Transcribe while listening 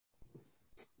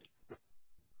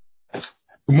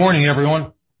Good morning,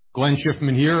 everyone. Glenn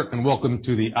Schiffman here, and welcome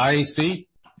to the IAC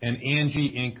and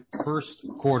Angi Inc. first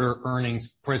quarter earnings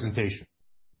presentation.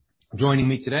 Joining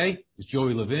me today is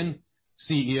Joey Levin,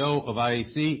 CEO of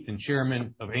IAC and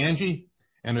Chairman of Angi,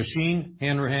 and Oisin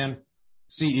Hanrahan,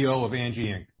 CEO of Angi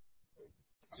Inc.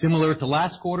 Similar to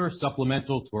last quarter,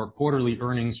 supplemental to our quarterly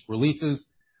earnings releases,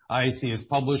 IAC has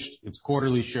published its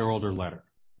quarterly shareholder letter.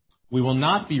 We will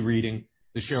not be reading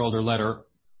the shareholder letter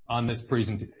in this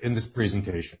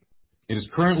presentation. It is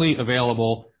currently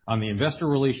available on the investor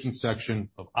relations section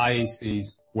of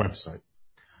IAC's website.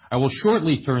 I will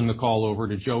shortly turn the call over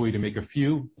to Joey to make a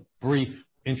few brief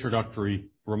introductory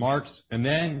remarks, and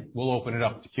then we'll open it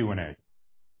up to Q&A.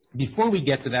 Before we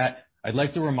get to that, I'd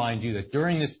like to remind you that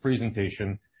during this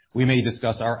presentation, we may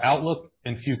discuss our outlook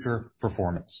and future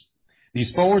performance.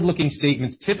 These forward-looking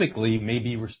statements typically may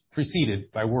be preceded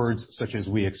by words such as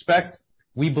we expect,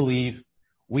 we believe,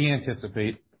 we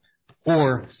anticipate,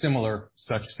 or similar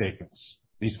such statements.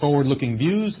 These forward-looking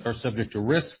views are subject to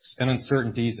risks and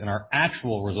uncertainties, and our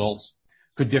actual results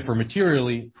could differ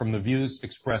materially from the views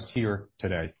expressed here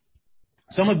today.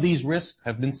 Some of these risks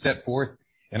have been set forth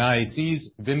in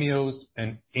IAC's, Vimeo's,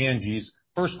 and Angi's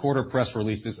first quarter press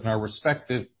releases and our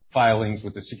respective filings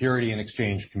with the Securities and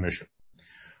Exchange Commission.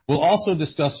 We'll also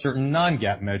discuss certain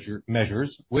non-GAAP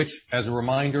measures, which, as a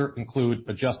reminder, include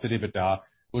adjusted EBITDA,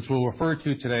 which we'll refer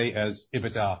to today as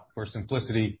EBITDA for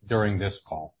simplicity during this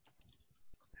call.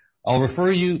 I'll refer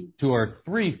you to our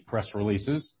three press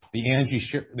releases, the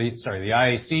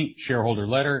IAC shareholder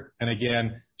letter, and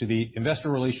again, to the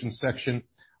investor relations section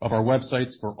of our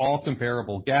websites for all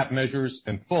comparable GAAP measures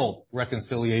and full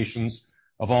reconciliations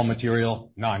of all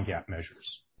material non-GAAP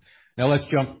measures. Now let's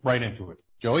jump right into it.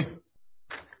 Joey?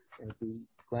 Thank you,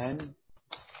 Glenn.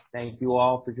 Thank you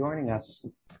all for joining us.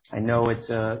 I know it's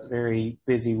a very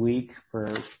busy week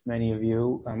for many of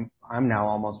you. I'm now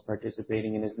almost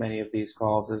participating in as many of these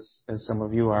calls as some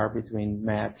of you are between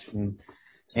Match and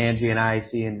Angi and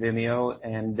IAC and Vimeo,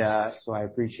 and so I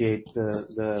appreciate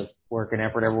the work and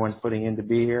effort everyone's putting in to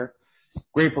be here.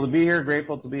 Grateful to be here,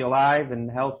 grateful to be alive and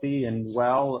healthy and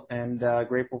well, and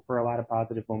grateful for a lot of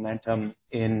positive momentum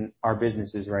in our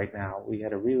businesses right now. We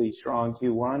had a really strong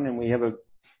Q1, and we have a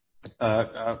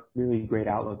really great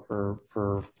outlook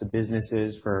for the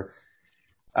businesses, for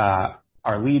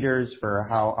our leaders, for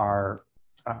how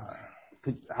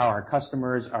our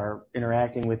customers are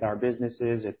interacting with our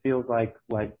businesses. It feels like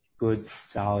good,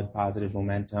 solid, positive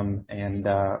momentum, and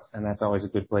that's always a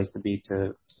good place to be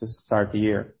to start the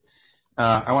year.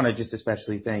 I want to just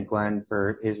especially thank Glenn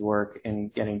for his work in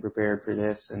getting prepared for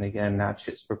this, and again, not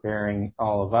just preparing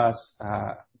all of us,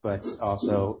 but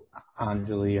also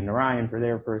Anjali and Narayan for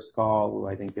their first call, who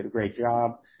I think did a great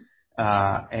job.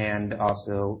 And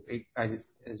also,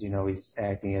 as you know, he's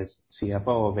acting as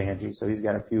CFO of Angi, so he's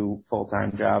got a few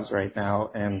full-time jobs right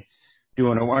now and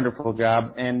doing a wonderful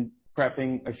job. And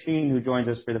prepping Oisin, who joined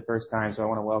us for the first time. So I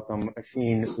want to welcome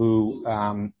Oisin,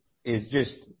 who is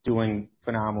just doing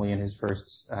phenomenally in his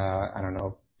first,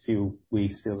 few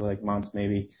weeks, feels like months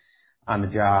maybe, on the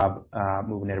job,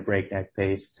 moving at a breakneck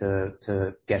pace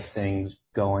to get things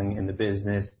going in the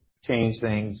business, change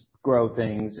things, grow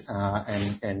things,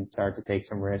 and start to take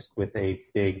some risk with a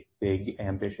big,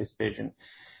 ambitious vision.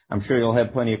 I'm sure you'll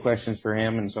have plenty of questions for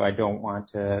him, and so I don't want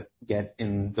to get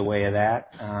in the way of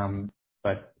that.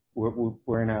 But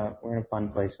we're in a fun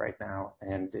place right now,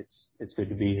 and it's good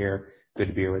to be here. Good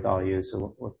to be here with all of you.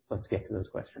 So let's get to those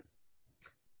questions.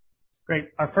 Great.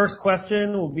 Our first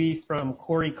question will be from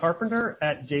Cory Carpenter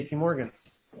at JPMorgan.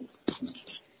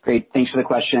 Great. Thanks for the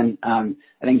question. I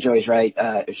think Joey's right.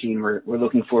 Oisin, we're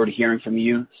looking forward to hearing from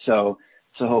you. So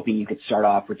hoping you could start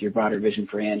off with your broader vision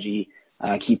for Angi,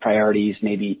 key priorities,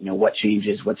 maybe, what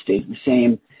changes, what stays the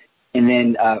same. And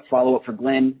then follow up for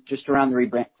Glenn, just around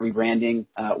the rebranding.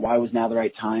 Why was now the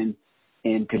right time?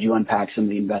 And could you unpack some of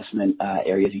the investment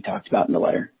areas you talked about in the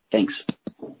letter? Thanks.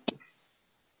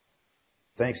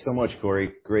 Thanks so much,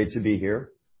 Cory. Great to be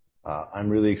here. I'm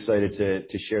really excited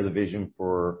to share the vision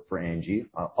for Angi.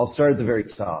 I'll start at the very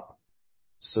top.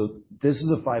 So this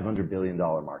is a $500 billion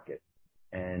market,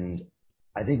 and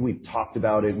I think we've talked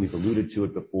about it, we've alluded to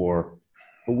it before,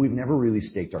 but we've never really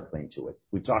staked our claim to it.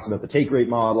 We've talked about the take rate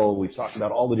model, we've talked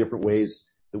about all the different ways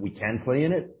that we can play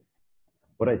in it,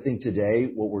 but I think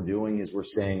today what we're doing is we're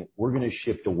saying we're going to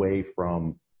shift away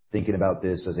from thinking about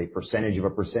this as a percentage of a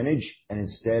percentage, and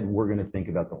instead we're going to think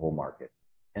about the whole market.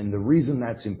 And the reason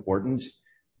that's important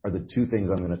are the two things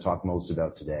I'm going to talk most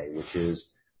about today, which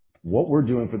is what we're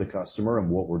doing for the customer and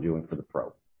what we're doing for the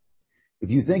pro. If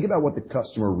you think about what the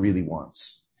customer really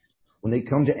wants, when they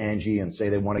come to Angi and say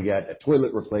they want to get a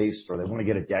toilet replaced or they want to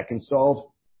get a deck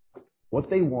installed, What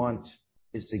they want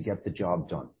is to get the job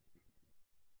done.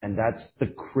 And that's the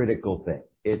critical thing.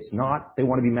 It's not they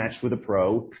want to be matched with a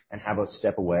pro and have us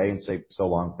step away and say, so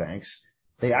long, thanks.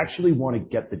 They actually want to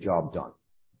get the job done.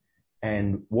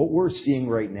 And what we're seeing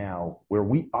right now, where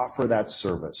we offer that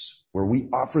service, where we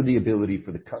offer the ability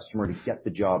for the customer to get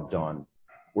the job done,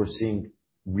 we're seeing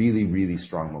really, really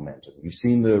strong momentum. You've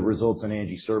seen the results on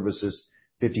Angie Services,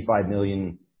 $55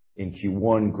 million in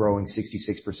Q1, growing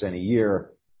 66% a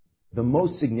year. The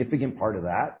most significant part of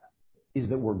that is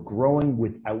that we're growing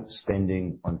without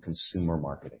spending on consumer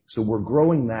marketing. So we're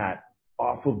growing that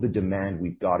off of the demand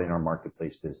we've got in our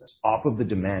marketplace business, off of the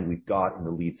demand we've got in the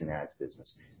leads and ads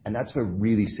business. And that's a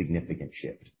really significant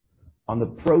shift. On the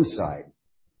pro side,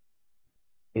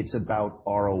 it's about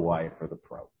ROI for the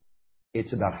pro.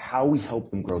 It's about how we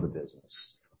help them grow the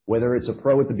business. Whether it's a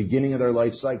pro at the beginning of their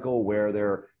life cycle where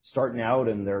they're starting out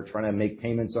and they're trying to make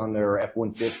payments on their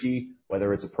F-150,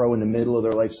 whether it's a pro in the middle of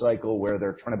their life cycle where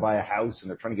they're trying to buy a house and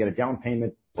they're trying to get a down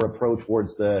payment, or a pro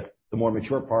towards the more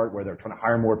mature part where they're trying to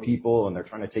hire more people and they're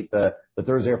trying to take the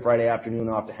Thursday or Friday afternoon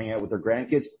off to hang out with their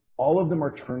grandkids. All of them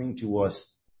are turning to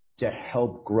us to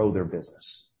help grow their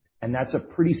business. And that's a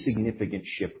pretty significant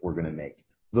shift we're going to make.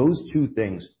 Those two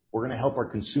things, we're going to help our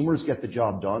consumers get the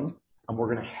job done, and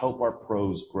we're going to help our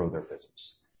pros grow their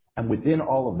business. And within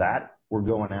all of that, we're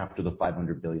going after the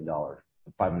 $500 billion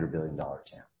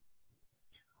TAM.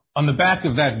 On the back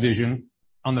of that vision,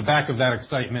 on the back of that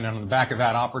excitement, and on the back of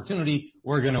that opportunity,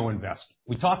 we're going to invest.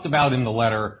 We talked about in the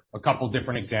letter a couple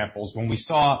different examples when we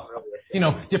saw,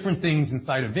 different things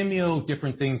inside of Vimeo,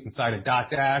 different things inside of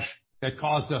Dotdash that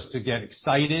caused us to get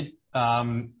excited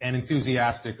and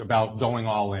enthusiastic about going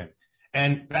all in.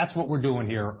 And that's what we're doing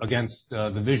here against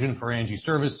the vision for Angie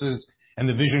Services and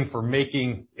the vision for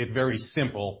making it very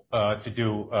simple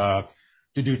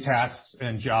to do tasks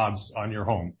and jobs on your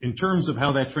home. In terms of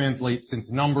how that translates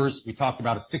into numbers, we talked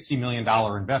about a $60 million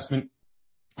investment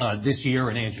this year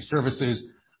in Angie Services.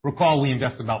 Recall we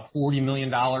invested about $40 million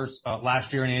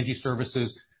last year in Angie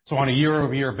Services. So on a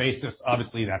year-over-year basis,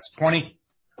 obviously that's 20.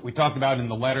 We talked about in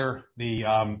the letter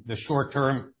the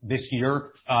short-term this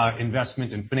year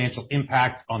investment and financial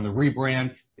impact on the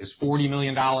rebrand is $40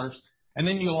 million. And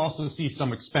then you'll also see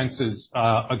some expenses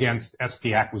against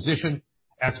SP acquisition,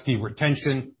 SP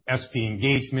retention, SP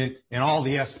engagement, and all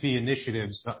the SP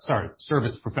initiatives,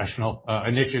 service professional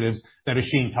initiatives that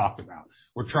Oisin talked about.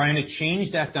 We're trying to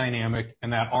change that dynamic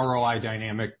and that ROI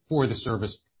dynamic for the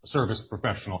service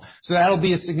professional. So that'll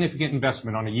be a significant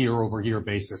investment on a year-over-year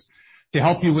basis. To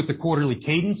help you with the quarterly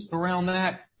cadence around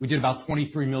that, we did about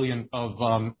 $23 million of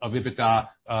EBITDA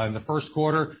in the first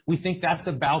quarter. We think that's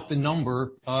about the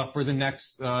number for the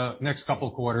next couple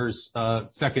of quarters,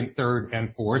 second, third,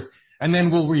 and fourth. And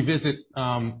then we'll revisit,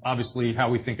 obviously,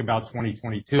 how we think about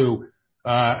 2022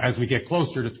 as we get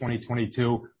closer to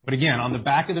 2022. But again, on the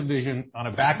back of the vision, on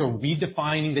the back of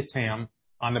redefining the TAM,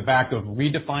 on the back of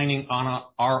redefining on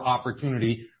our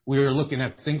opportunity, we are looking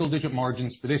at single-digit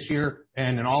margins for this year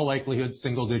and, in all likelihood,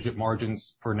 single-digit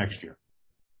margins for next year.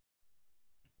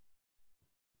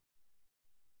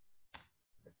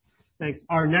 Thanks.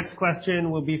 Our next question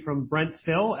will be from Brent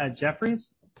Thill at Jefferies.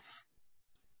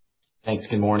 Thanks.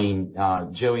 Good morning.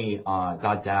 Joey,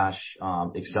 Dotdash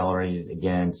accelerated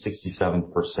again,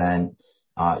 67%.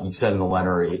 You said in the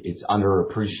letter it's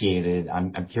underappreciated.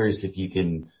 I'm curious if you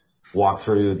can walk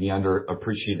through the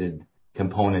underappreciated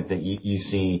component that you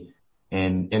see.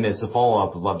 And as a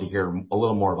follow-up, I'd love to hear a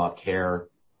little more about Care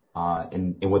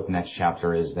and what the next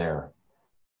chapter is there.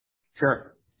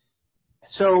 Sure.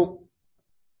 So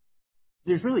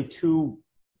there's really two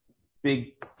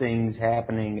big things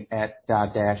happening at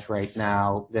Dotdash right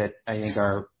now that I think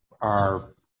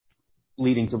are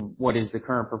leading to what is the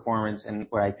current performance and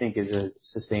what I think is a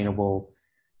sustainable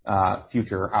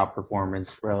future outperformance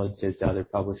relative to other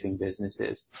publishing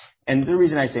businesses. And the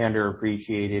reason I say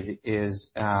underappreciated is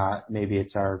maybe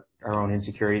it's our own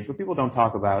insecurities, but people don't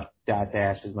talk about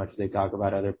Dotdash as much as they talk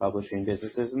about other publishing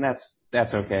businesses, and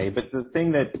that's okay. But the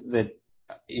thing that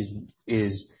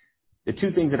is the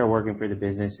two things that are working for the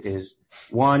business is,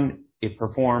 one, it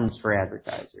performs for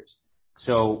advertisers.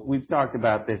 So we've talked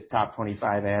about this top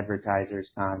 25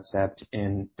 advertisers concept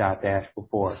in Dotdash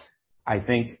before. I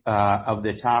think of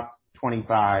the top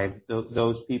 25,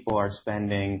 those people are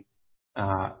spending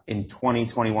in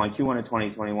 2021, Q1 of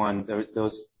 2021,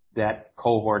 that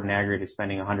cohort in aggregate is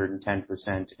spending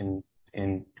 110%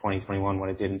 in 2021 what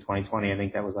it did in 2020. I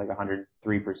think that was like 103%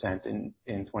 in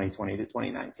 2020 to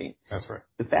 2019. That's right.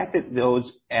 The fact that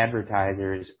those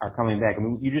advertisers are coming back, I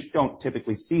mean, you just don't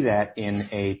typically see that in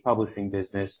a publishing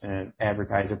business, an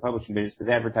advertiser publishing business, because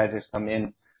advertisers come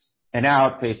in and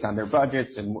out based on their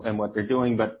budgets and what they're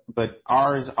doing, but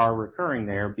ours are recurring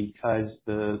there because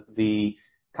the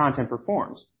content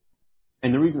performs.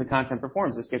 And the reason the content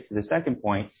performs, this gets to the second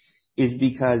point, is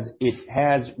because it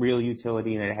has real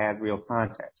utility and it has real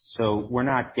context. So we're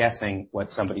not guessing what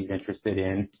somebody's interested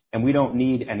in, and we don't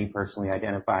need any personally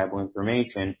identifiable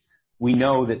information. We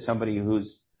know that somebody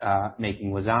who's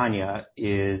making lasagna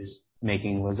is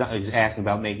asking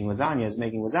about making lasagna is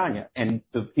making lasagna. And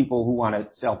the people who want to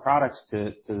sell products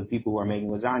to the people who are making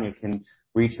lasagna can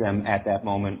reach them at that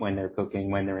moment when they're cooking,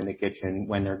 when they're in the kitchen,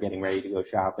 when they're getting ready to go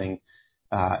shopping,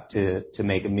 to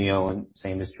make a meal. And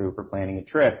same is true for planning a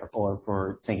trip or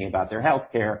for thinking about their health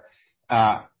care.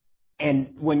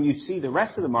 And when you see the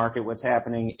rest of the market, what's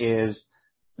happening is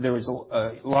there was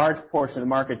a large portion of the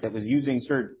market that was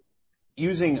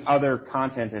using other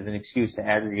content as an excuse to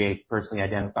aggregate personally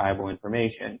identifiable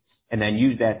information and then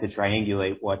use that to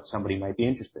triangulate what somebody might be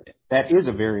interested in. That is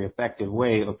a very effective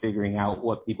way of figuring out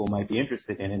what people might be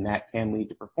interested in, and that can lead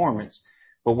to performance.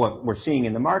 But what we're seeing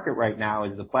in the market right now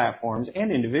is the platforms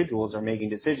and individuals are making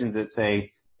decisions that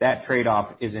say that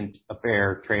trade-off isn't a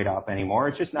fair trade-off anymore.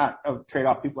 It's just not a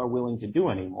trade-off people are willing to do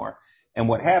anymore. And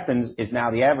what happens is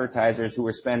now the advertisers who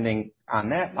are spending on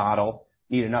that model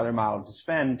need another model to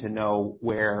spend to know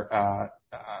where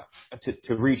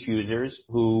to reach users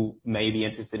who may be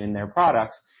interested in their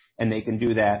products, and they can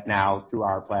do that now through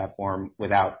our platform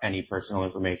without any personal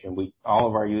information. All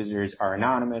of our users are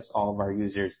anonymous. All of our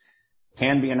users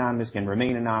can be anonymous, can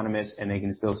remain anonymous, and they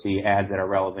can still see ads that are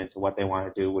relevant to what they want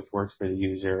to do, which works for the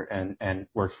user and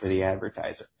works for the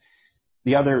advertiser.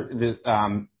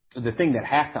 The thing that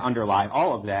has to underlie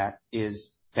all of that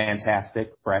is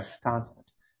fantastic, fresh content.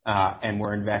 And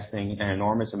we're investing an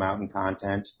enormous amount in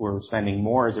content. We're spending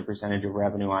more as a percentage of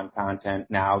revenue on content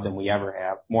now than we ever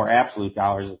have. More absolute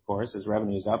dollars, of course, as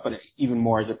revenue is up, but even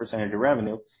more as a percentage of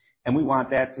revenue. And we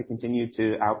want that to continue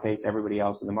to outpace everybody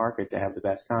else in the market to have the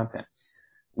best content.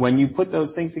 When you put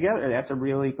those things together, that's a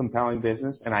really compelling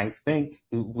business. And I think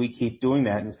we keep doing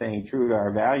that and staying true to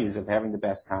our values of having the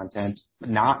best content,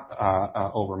 not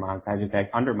over monetizing, in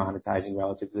fact, under monetizing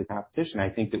relative to the competition. I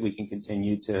think that we can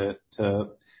continue to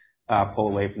pull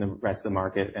away from the rest of the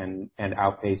market and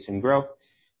outpace in growth.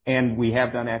 And we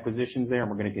have done acquisitions there, and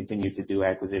we're going to continue to do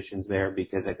acquisitions there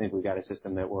because I think we've got a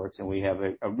system that works, and we have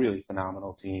a really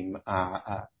phenomenal team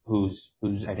who's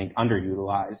I think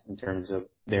underutilized in terms of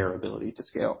their ability to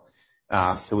scale.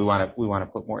 So we want to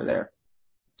put more there.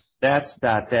 That's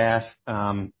Dotdash.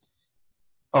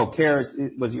 Care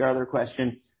was your other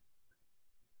question.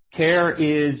 Care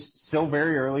is still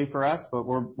very early for us, but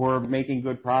we're making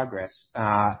good progress.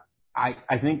 I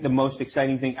think the most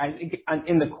exciting thing, I think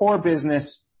in the core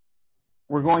business,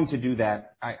 we're going to do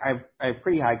that. I have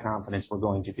pretty high confidence we're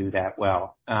going to do that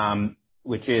well,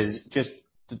 which is just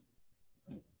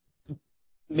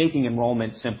making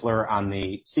enrollment simpler on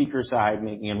the seeker side,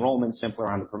 making enrollment simpler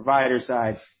on the provider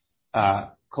side,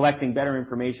 collecting better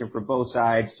information for both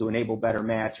sides to enable better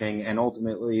matching, and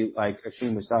ultimately, like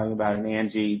Oisin was talking about in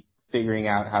Angi, figuring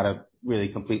out how to really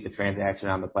complete the transaction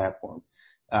on the platform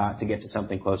to get to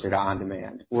something closer to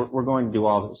on-demand. We're going to do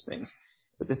all those things.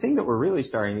 But the thing that we're really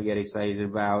starting to get excited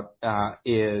about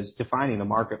is defining the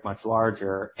market much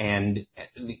larger and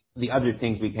the other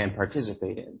things we can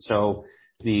participate in. So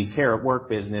the Care at Work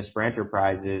business for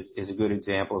enterprises is a good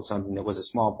example of something that was a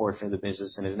small portion of the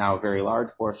business and is now a very large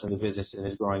portion of the business and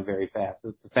is growing very fast,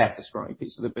 the fastest growing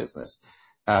piece of the business.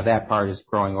 That part is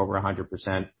growing over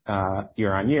 100%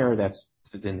 year on year. That's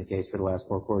been the case for the last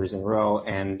 4 quarters in a row,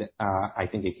 and I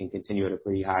think it can continue at a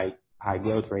pretty high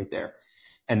growth rate there.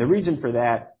 And the reason for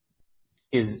that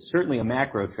is certainly a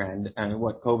macro trend, and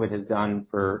what COVID has done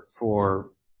for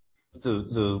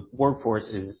the workforce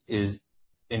is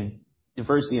in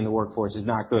diversity in the workforce is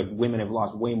not good. Women have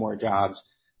lost way more jobs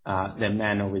than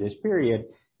men over this period,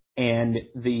 and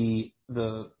a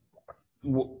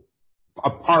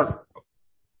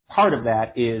part of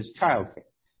that is childcare.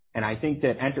 And I think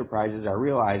that enterprises are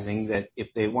realizing that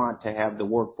if they want to have the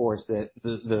workforce, that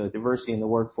the diversity in the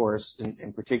workforce,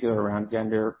 in particular around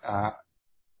gender,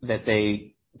 that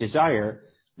they desire,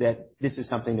 that this is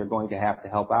something they're going to have to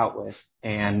help out with.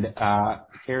 And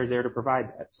Care is there to provide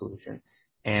that solution.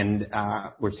 And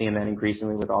we're seeing that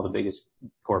increasingly with all the biggest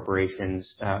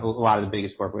corporations, a lot of the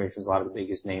biggest corporations, a lot of the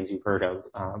biggest names you've heard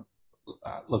of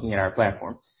looking at our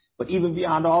platform. But even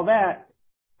beyond all that,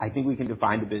 I think we can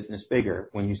define the business bigger.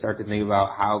 When you start to think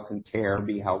about how can care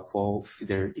be helpful,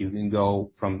 you can go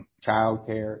from child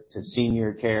care to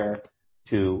senior care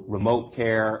to remote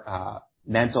care,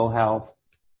 mental health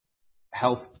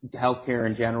care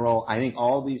in general. I think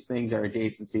all these things are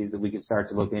adjacencies that we can start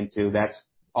to look into. That's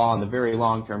all in the very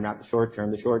long term, not the short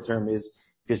term. The short term is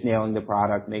just nailing the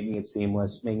product, making it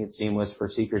seamless for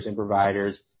seekers and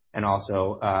providers, and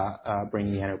also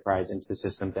bringing the enterprise into the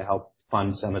system to help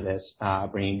fund some of this,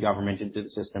 bringing government into the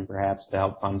system perhaps to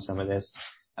help fund some of this.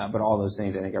 But all those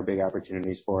things I think are big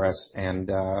opportunities for us,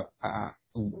 and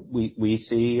we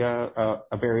see a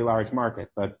very large market,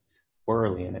 but we're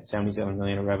early in it. $77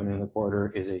 million of revenue in the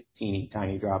quarter is a teeny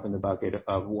tiny drop in the bucket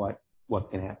of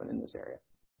what can happen in this area.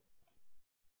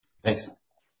 Thanks.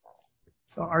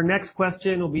 So our next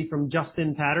question will be from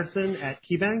Justin Patterson at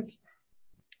KeyBanc.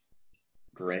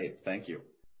 Great. Thank you.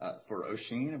 For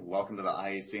Oisin, welcome to the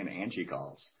IAC and Angi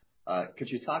calls. Could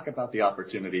you talk about the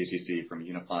opportunities you see from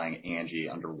unifying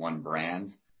Angi under one brand?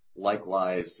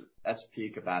 Likewise,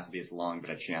 SP capacity has long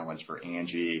been a challenge for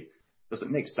Angi. Does it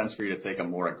make sense for you to take a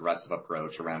more aggressive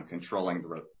approach around controlling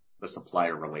the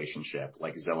supplier relationship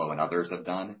like Zillow and others have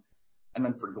done? And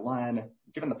then for Glenn,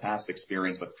 given the past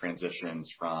experience with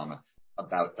transitions from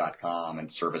About.com and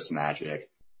ServiceMagic,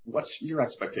 what's your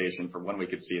expectation for when we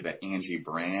could see the Angi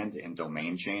brand and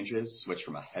domain changes switch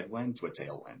from a headwind to a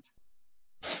tailwind?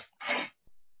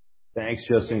 Thanks,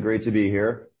 Justin. Great to be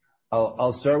here.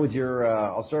 I'll start with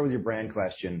your brand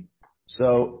question.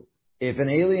 So if an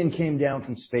alien came down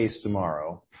from space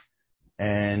tomorrow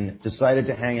and decided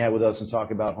to hang out with us and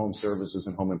talk about home services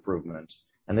and home improvement,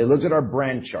 and they looked at our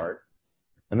brand chart,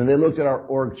 and then they looked at our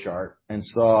org chart and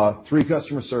saw 3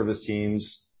 customer service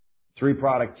teams, 3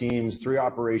 product teams, 3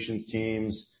 operations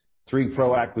teams, 3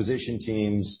 pro acquisition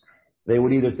teams, they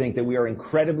would either think that we are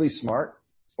incredibly smart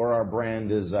or our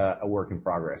brand is a work in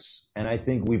progress. And I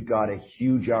think we've got a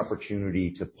huge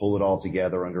opportunity to pull it all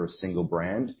together under a single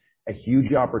brand, a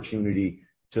huge opportunity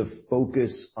to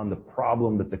focus on the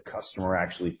problem that the customer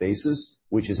actually faces,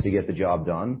 which is to get the job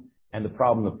done, and the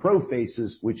problem the pro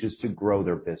faces, which is to grow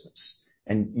their business.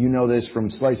 And you know this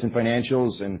from slicing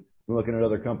financials and looking at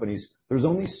other companies, there's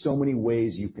only so many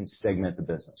ways you can segment the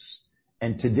business.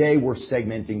 And today we're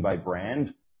segmenting by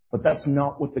brand, but that's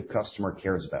not what the customer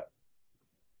cares about.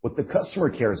 What the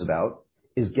customer cares about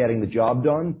is getting the job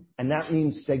done, and that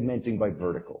means segmenting by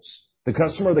verticals. The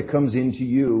customer that comes into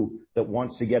you that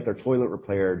wants to get their toilet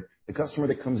repaired, the customer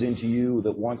that comes into you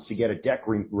that wants to get a deck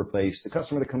replaced, the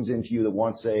customer that comes into you that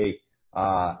wants a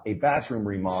bathroom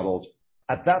remodeled,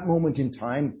 at that moment in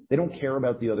time, they don't care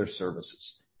about the other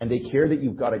services. And they care that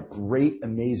you've got a great,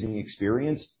 amazing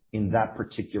experience in that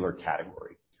particular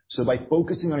category. So by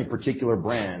focusing on a particular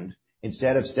brand,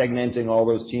 instead of segmenting all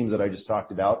those teams that I just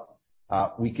talked about,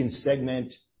 we can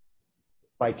segment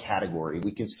by category,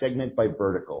 we can segment by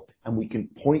vertical, and we can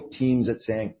point teams at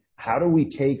saying, how do we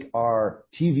take our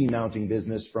TV mounting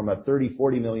business from a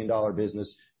 $30-40 million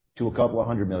business to a couple of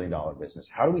 $100 million business?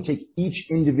 How do we take each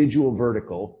individual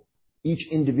vertical,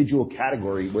 each individual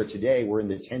category, where today we're in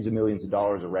the tens of millions of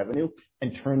dollars of revenue,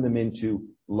 and turn them into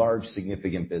large,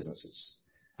 significant businesses?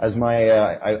 As I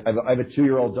have a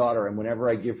 2-year-old daughter, and whenever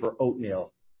I give her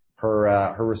oatmeal,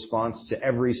 her response to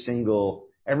every single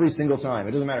time,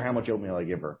 it doesn't matter how much oatmeal I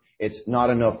give her, it's not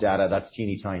enough data, that's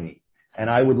teeny tiny. And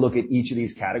I would look at each of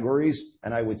these categories,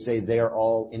 and I would say they are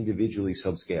all individually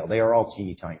subscale. They are all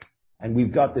teeny tiny. And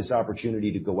we've got this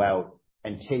opportunity to go out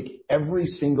and take every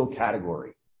single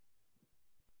category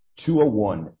to a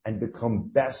 1 and become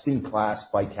best in class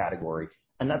by category.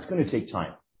 And that's going to take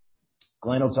time.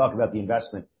 Glenn will talk about the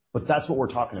investment, but that's what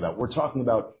we're talking about. We're talking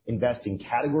about investing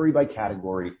category by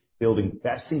category, building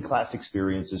best in class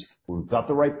experiences. We've got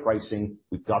the right pricing.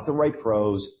 We've got the right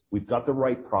pros. We've got the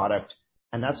right product.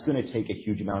 And that's going to take a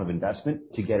huge amount of investment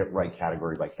to get it right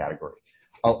category by category.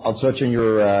 I'll touch on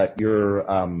your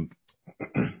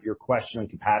question on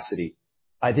capacity.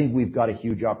 I think we've got a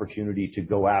huge opportunity to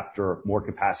go after more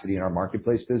capacity in our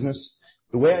marketplace business.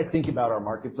 The way I think about our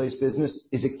marketplace business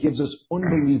is it gives us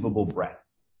unbelievable breadth.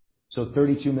 So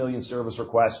 32 million service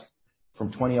requests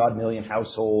from 20-odd million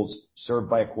households served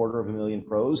by 250,000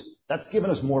 pros. That's given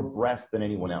us more breadth than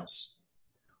anyone else.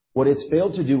 What it's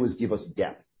failed to do is give us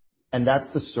depth, and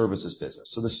that's the services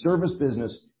business. So the service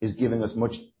business is giving us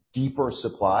much deeper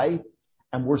supply,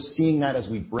 and we're seeing that as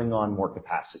we bring on more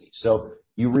capacity. So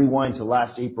you rewind to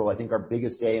last April, I think our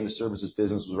biggest day in the services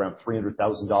business was around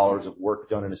 $300,000 of work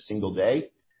done in a single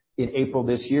day. In April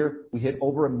this year, we hit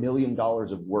over $1 million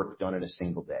of work done in a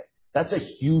single day. That's a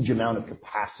huge amount of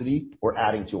capacity we're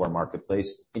adding to our marketplace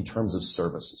in terms of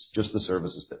services, just the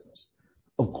services business.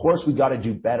 Of course, we've got to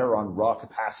do better on raw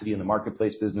capacity in the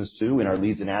marketplace business too, in our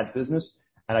leads and ads business.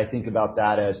 And I think about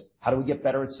that as, how do we get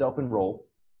better at self-enroll?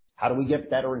 How do we get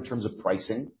better in terms of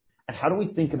pricing? And how do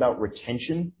we think about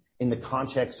retention in the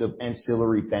context of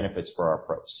ancillary benefits for our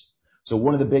pros? So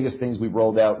one of the biggest things we've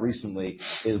rolled out recently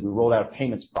is we rolled out a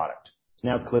payments product. It's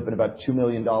now clipping about $2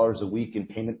 million a week in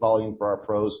payment volume for our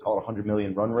pros, call it $100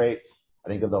 million run rate. I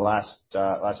think of the last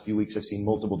few weeks, I've seen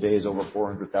multiple days over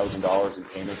 $400,000 in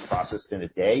payments processed in a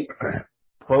day.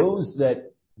 Pros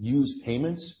that use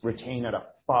payments retain at a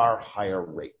far higher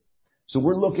rate. So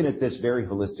we're looking at this very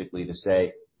holistically to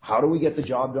say, how do we get the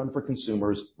job done for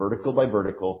consumers, vertical by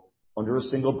vertical, under a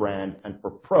single brand, and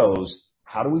for pros,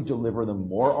 how do we deliver them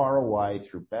more ROI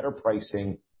through better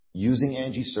pricing, using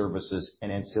Angie services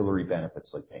and ancillary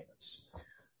benefits like payments?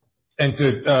 And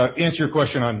to answer your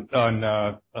question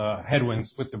on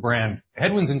headwinds with the brand,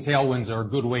 headwinds and tailwinds are a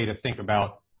good way to think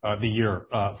about the year,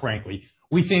 frankly.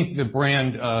 We think the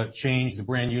brand change, the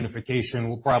brand unification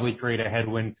will probably create a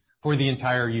headwind for the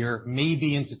entire year,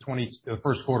 maybe into the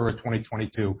first quarter of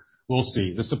 2022. We'll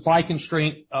see. The supply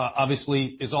constraint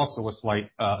obviously is also a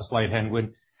slight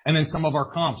headwind, and then some of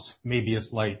our comps may be a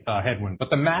slight headwind.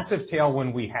 But the massive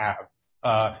tailwind we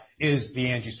have is the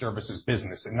Angie Services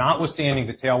business. And notwithstanding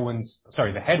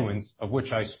the headwinds of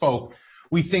which I spoke,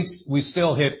 we think we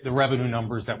still hit the revenue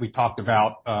numbers that we talked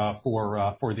about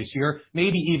for this year,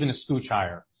 maybe even a scooch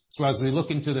higher. So as we look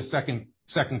into the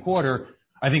second quarter,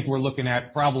 I think we're looking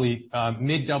at probably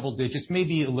mid double digits,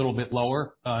 maybe a little bit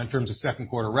lower in terms of second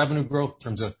quarter revenue growth. In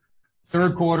terms of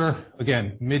third quarter,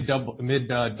 again, mid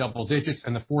double digits,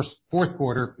 and the fourth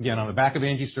quarter, again, on the back of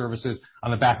Angie Services, on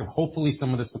the back of hopefully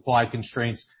some of the supply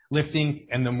constraints lifting,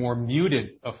 and the more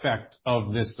muted effect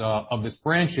of this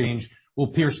brand change will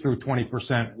pierce through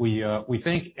 20%, we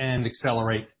think, and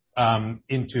accelerate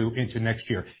into next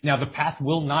year. Now, the path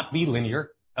will not be linear,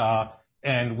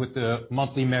 and with the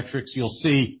monthly metrics, you'll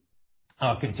see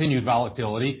continued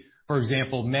volatility. For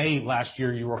example, May last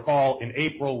year, you recall, in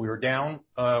April, we were down,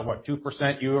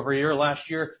 2% year over year last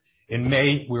year. In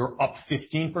May, we were up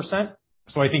 15%.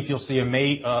 So I think you'll see a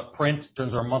May print in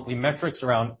terms of our monthly metrics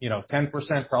around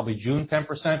 10%, probably June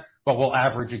 10%, but we'll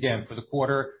average again for the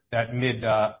quarter that mid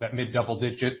double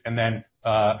digit, and then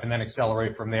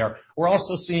accelerate from there. We're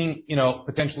also seeing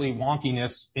potentially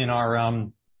wonkiness in our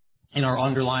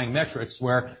underlying metrics,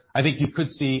 where I think you could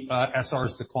see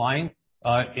SRs decline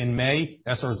in May,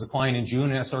 SRs decline in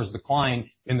June, and SRs decline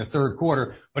in the third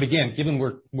quarter. But again, given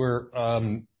we're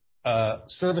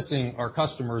servicing our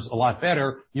customers a lot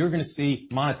better, you're going to see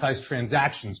monetized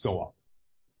transactions go up.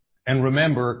 And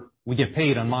remember, we get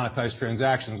paid on monetized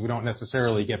transactions. We don't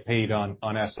necessarily get paid on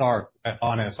SRs.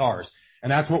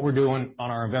 And that's what we're doing on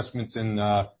our investments in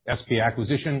SP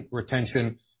acquisition,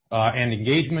 retention, and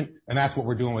engagement. And that's what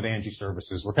we're doing with Angie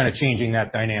Services. We're kind of changing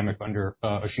that dynamic under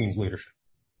Oisin's leadership.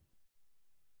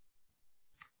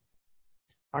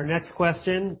 Our next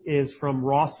question is from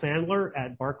Ross Sandler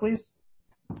at Barclays.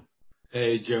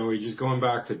 Hey, Joey, just going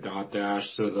back to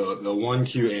Dotdash. So the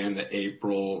 1Q and the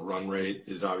April run rate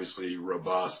is obviously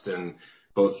robust, and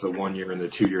both the 1 year and the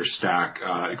 2 year stack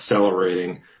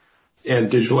accelerating, and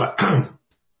digital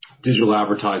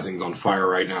advertising's on fire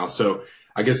right now. So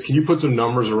I guess, can you put some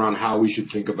numbers around how we should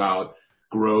think about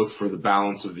growth for the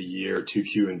balance of the year,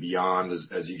 2Q and beyond,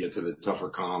 as you get to the tougher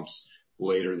comps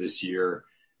later this year?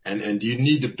 And do you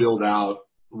need to build out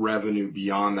revenue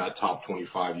beyond that top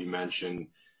 25 you mentioned?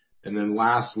 And then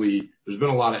lastly, there's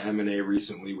been a lot of M&A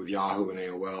recently with Yahoo and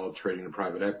AOL trading to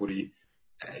private equity.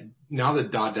 Now that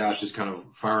Dotdash is kind of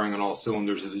firing on all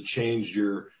cylinders, has it changed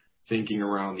your thinking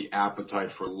around the appetite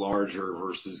for larger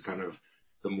versus kind of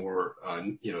the more,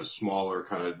 smaller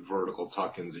kind of vertical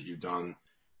tuck-ins that you've done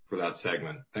for that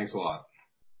segment? Thanks a lot.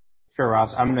 Sure,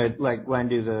 Ross. I'm going to let Glenn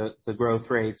do the growth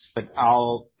rates, but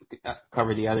I'll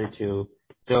cover the other two.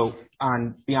 So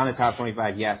on beyond the top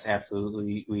 25, yes,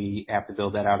 absolutely, we have to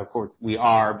build that out. Of course, we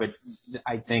are, but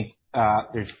I think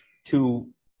there's two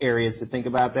areas to think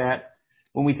about that.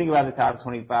 When we think about the top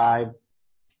 25,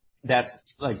 that's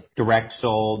like direct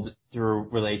sold through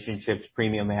relationships,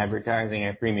 premium advertising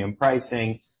at premium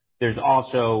pricing. There's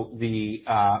also the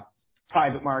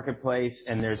private marketplace,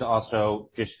 and there's also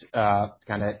just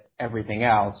kind of everything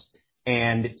else.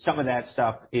 And some of that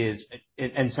stuff is,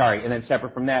 and then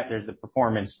separate from that, there's the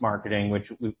performance marketing,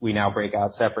 which we now break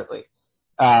out separately.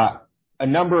 The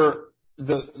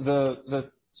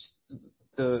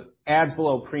ads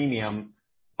below premium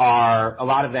a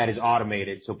lot of that is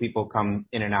automated, so people come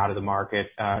in and out of the market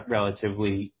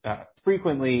relatively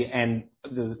frequently, and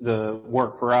the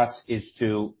work for us is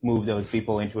to move those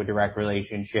people into a direct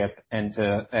relationship and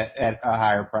at a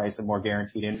higher price, a more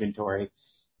guaranteed inventory.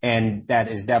 And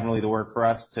that is definitely the work for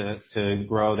us to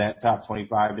grow that top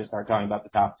 25, to start talking about the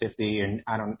top 50. And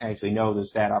I don't actually know the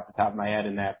stat off the top of my head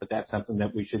in that, but that's something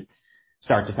that we should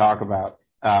start to talk about,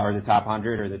 or the top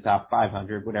 100 or the top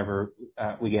 500, whatever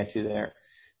we get to there.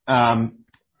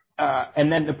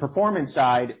 And then the performance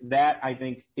side, that I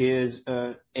think is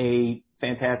a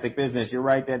fantastic business. You're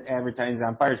right that advertising is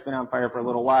on fire. It's been on fire for a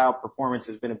little while. Performance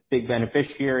has been a big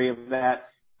beneficiary of that.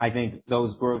 I think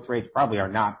those growth rates probably are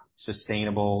not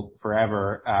sustainable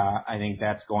forever. I think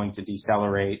that's going to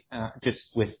decelerate just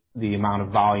with the amount of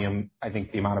volume. I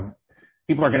think the amount of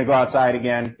people are going to go outside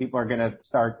again. People are going to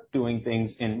start doing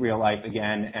things in real life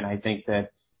again. And I think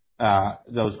that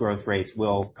those growth rates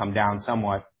will come down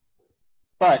somewhat.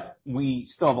 But we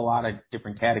still have a lot of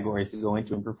different categories to go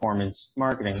into in performance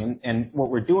marketing. And what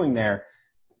we're doing there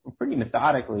pretty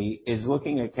methodically is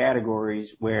looking at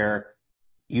categories where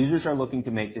users are looking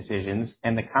to make decisions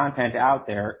and the content out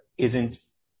there isn't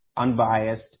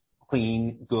unbiased,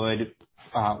 clean, good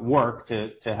work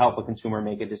to help a consumer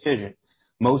make a decision.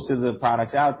 Most of the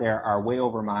products out there are way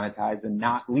over monetized and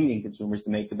not leading consumers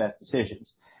to make the best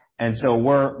decisions. And so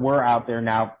we're out there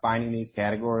now finding these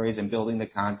categories and building the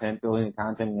content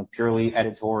in a purely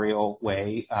editorial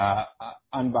way,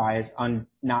 unbiased,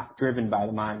 not driven by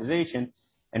the monetization,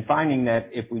 and finding that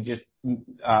if we just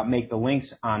make the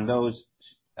links on those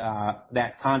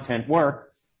that content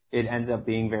work, it ends up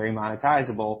being very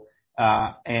monetizable,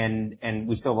 and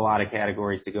we still have a lot of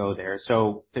categories to go there.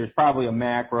 So there's probably a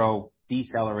macro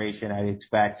deceleration I'd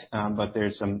expect, but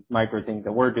there's some micro things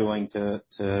that we're doing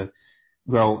to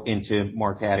grow into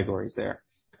more categories there.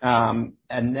 And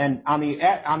then on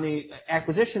the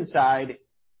acquisition side,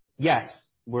 yes,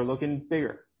 we're looking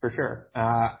bigger for sure.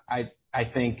 I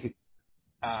think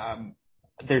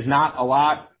there's not a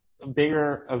lot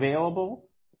bigger available,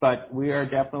 but we are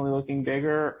definitely looking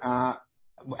bigger.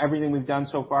 Everything we've done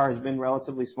so far has been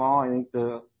relatively small. I think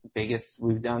the biggest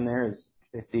we've done there is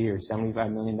 $50 or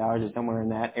 $75 million or somewhere in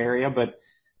that area. But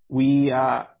we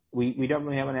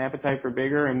definitely have an appetite for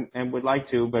bigger and would like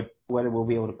to, but whether we'll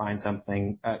be able to find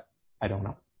something, I don't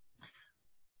know.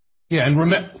 Yeah, and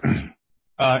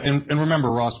remember,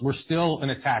 Ross, we're still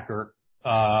an attacker.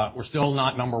 We're still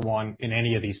not number one in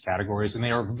any of these categories, and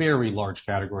they are very large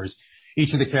categories.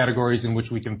 Each of the categories in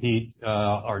which we compete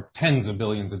are tens of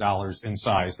billions of dollars in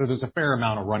size. So there's a fair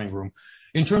amount of running room.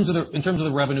 In terms of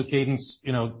the revenue cadence,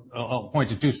 I'll point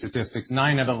to two statistics.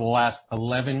 9 out of the last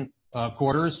 11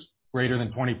 quarters, greater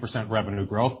than 20% revenue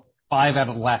growth. 5 out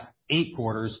of the last 8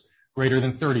 quarters, greater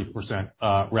than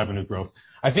 30% revenue growth.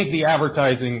 I think the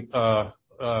advertising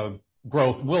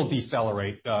growth will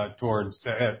decelerate towards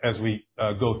as we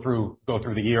go through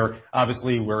the year.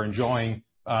 Obviously, we're enjoying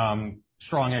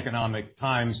strong economic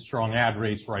times, strong ad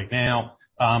rates right now,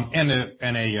 and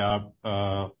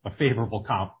a favorable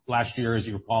comp. Last year, as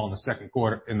you recall,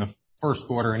 in the first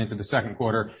quarter and into the second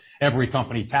quarter, every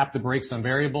company tapped the brakes on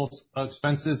variable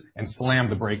expenses and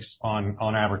slammed the brakes on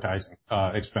advertising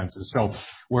expenses. So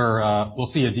we'll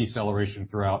see a deceleration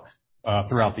throughout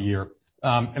the year.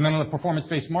 And then on the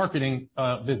performance-based marketing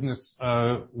business,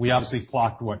 we obviously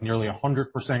clocked nearly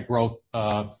 100% growth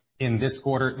in this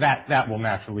quarter. That will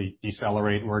naturally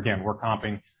decelerate. We're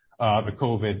comping the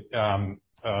COVID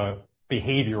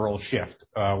behavioral shift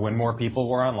when more people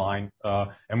were online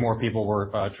and more people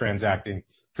were transacting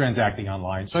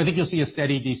online. So I think you'll see a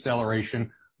steady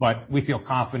deceleration, but we feel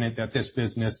confident that this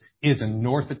business is a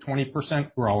north of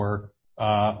 20% grower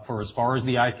for as far as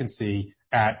the eye can see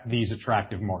at these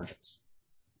attractive margins.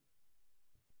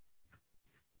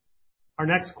 Our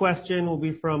next question will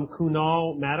be from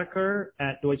Kunal Madhukar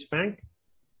at Deutsche Bank.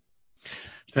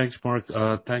 Thanks, Mark.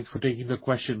 Thanks for taking the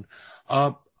question.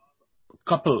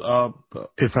 Couple,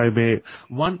 if I may.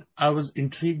 One, I was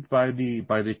intrigued by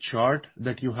the chart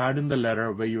that you had in the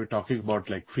letter where you were talking about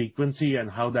like frequency and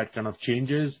how that kind of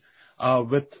changes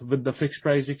with the fixed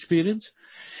price experience.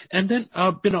 And then,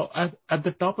 at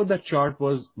the top of that chart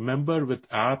was member with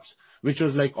apps, which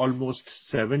was like almost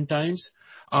 7 times.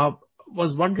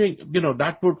 Was wondering,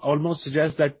 that would almost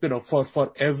suggest that,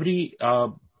 for every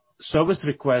service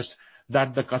request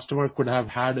that the customer could have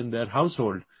had in their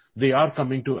household, they are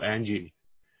coming to Angi.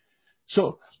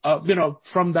 So,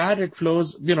 from that it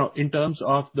flows, in terms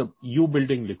of you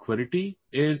building liquidity,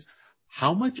 is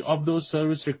how much of those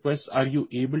service requests are you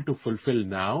able to fulfill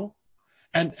now?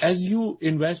 And as you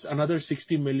invest another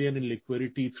 $60 million in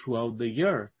liquidity throughout the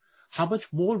year, how much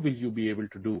more will you be able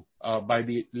to do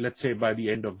let's say by the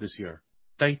end of this year?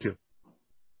 Thank you.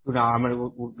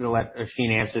 No, we're gonna let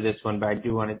Oisin answer this one, but I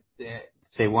do want to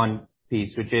say one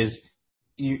piece, which is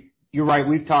you're right.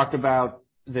 We've talked about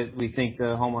that we think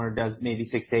the homeowner does maybe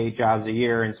 6 to 8 jobs a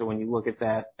year, and so when you look at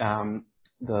that,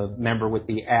 the member with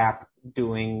the app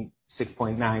doing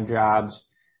 6.9 jobs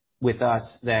with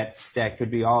us, that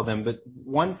could be all of them. But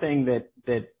one thing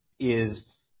that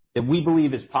we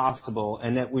believe is possible,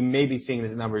 and that we may be seeing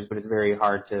these numbers, but it's very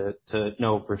hard to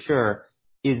know for sure,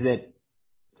 is that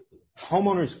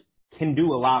homeowners can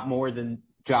do a lot more than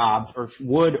jobs, or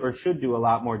would or should do a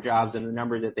lot more jobs than the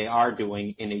number that they are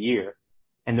doing in a year.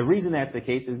 And the reason that's the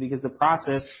case is because the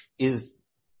process is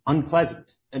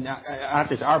unpleasant. And not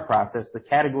just our process, the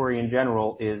category in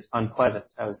general is unpleasant.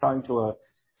 I was talking to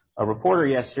a reporter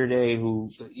yesterday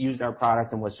who used our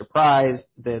product and was surprised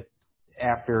that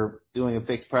after doing a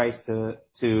fixed price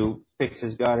to fix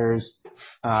his gutters,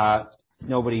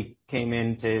 nobody came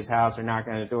into his house or knocked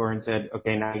on his door and said,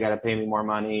 okay, now you got to pay me more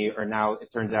money, or now it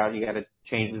turns out you got to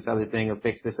change this other thing or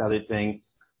fix this other thing.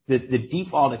 The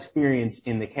default experience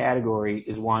in the category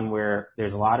is one where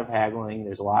there's a lot of haggling,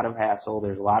 there's a lot of hassle,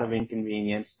 there's a lot of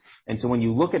inconvenience. And so when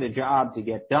you look at a job to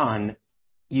get done,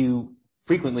 you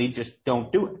frequently just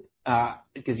don't do it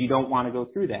because you don't want to go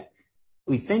through that.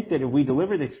 We think that if we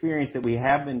deliver the experience that we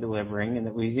have been delivering and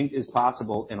that we think is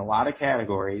possible in a lot of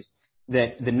categories,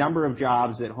 that the number of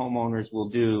jobs that homeowners will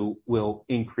do will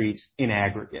increase in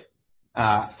aggregate.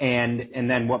 And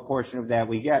then what portion of that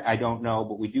we get, I don't know,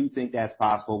 but we do think that's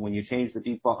possible when you change the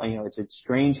default. It's a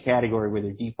strange category where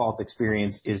the default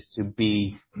experience is to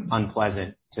be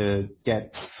unpleasant, to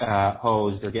get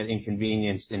hosed or get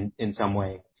inconvenienced in some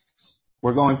way.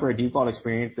 We're going for a default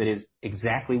experience that is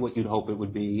exactly what you'd hope it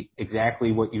would be,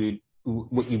 exactly what you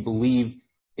believe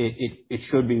it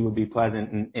should be, would be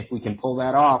pleasant. And if we can pull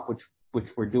that off, which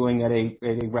we're doing at a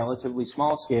relatively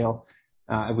small scale,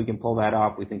 if we can pull that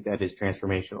off, we think that is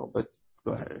transformational. But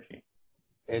go ahead, Oisin.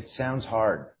 It sounds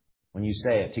hard when you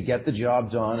say it. To get the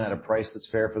job done at a price that's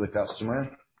fair for the customer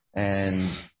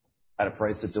and at a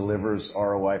price that delivers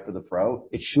ROI for the pro,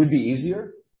 it should be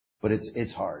easier, but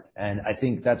it's hard. And I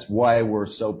think that's why we're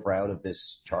so proud of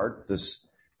this chart, this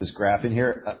graph in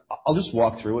here. I'll just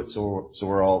walk through it so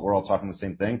we're all talking the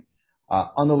same thing.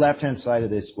 On the left-hand side of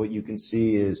this, what you can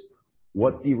see is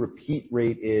what the repeat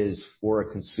rate is for a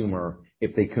consumer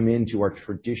if they come into our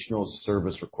traditional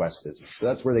service request business. So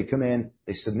that's where they come in,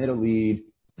 they submit a lead,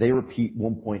 they repeat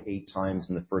 1.8 times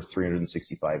in the first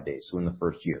 365 days, so in the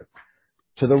first year.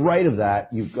 To the right of that,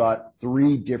 you've got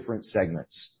 3 different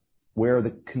segments where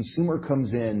the consumer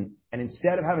comes in, and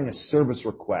instead of having a service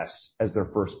request as their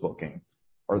first booking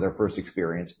or their first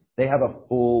experience, they have a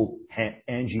full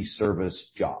Angie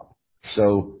service job.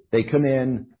 So they come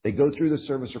in, they go through the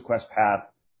service request path,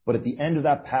 but at the end of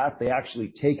that path, they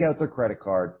actually take out their credit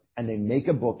card and they make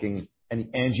a booking, and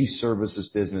the Angie Services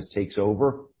business takes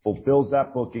over, fulfills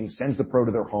that booking, sends the pro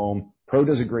to their home. Pro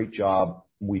does a great job,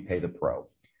 and we pay the pro.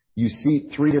 You see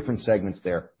 3 different segments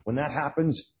there. When that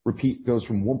happens, repeat goes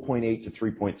from 1.8 to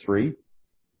 3.3.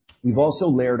 We've also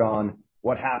layered on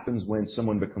what happens when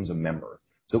someone becomes a member.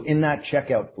 So in that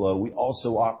checkout flow, we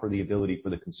also offer the ability for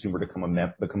the consumer to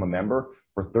become a member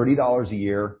for $30 a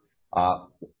year.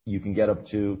 You can get up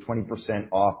to 20%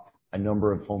 off a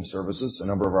number of home services, a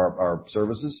number of our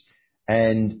services.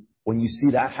 And when you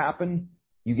see that happen,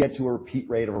 you get to a repeat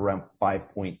rate of around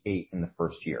 5.8 in the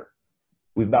first year.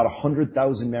 We've about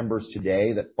 100,000 members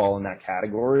today that fall in that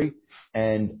category.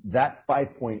 And that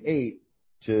 5.8,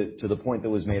 to the point that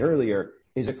was made earlier,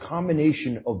 is a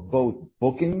combination of both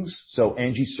bookings, so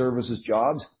Angie Services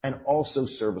jobs, and also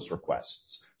service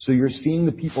requests. So you're seeing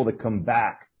the people that come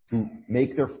back who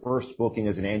make their first booking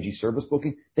as an Angie Service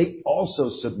booking, they also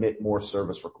submit more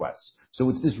service requests. So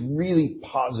it's this really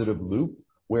positive loop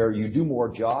where you do more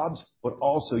jobs, but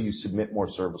also you submit more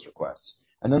service requests.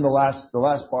 And then the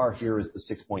last bar here is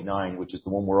the 6.9, which is the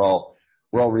one we're all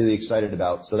really excited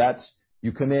about. So that's,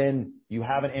 you come in, you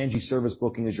have an Angie Service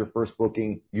booking as your first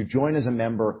booking, you join as a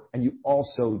member, and you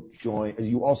also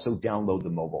download the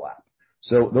mobile app.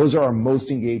 So those are our most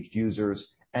engaged users.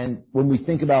 And when we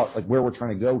think about like where we're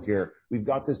trying to go here, we've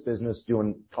got this business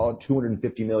doing, call it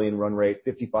 250 million run rate,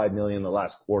 55 million in the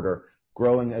last quarter,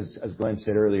 growing as Glenn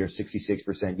said earlier,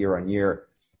 66% year on year.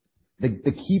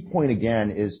 The key point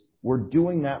again is we're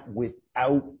doing that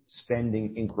without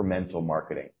spending incremental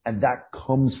marketing, and that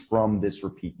comes from this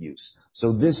repeat use.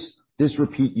 So this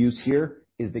repeat use here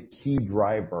is the key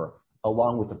driver,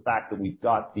 along with the fact that we've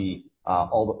got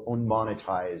all the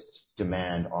unmonetized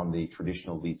demand on the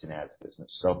traditional leads and ads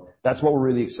business. So that's what we're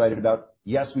really excited about.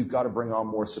 Yes, we've got to bring on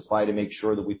more supply to make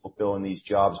sure that we fulfill in these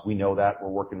jobs. We know that. We're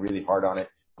working really hard on it.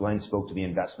 Glenn spoke to the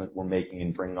investment we're making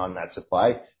in bringing on that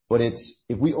supply. But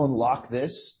if we unlock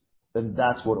this, then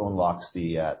that's what unlocks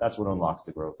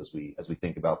the growth as we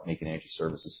think about making Angie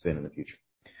Services spin in the future.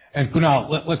 And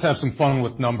Kunal, let's have some fun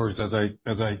with numbers as I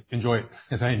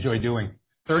enjoy doing.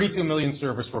 32 million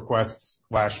service requests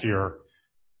last year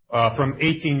from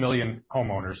 18 million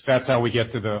homeowners. That's how we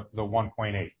get to the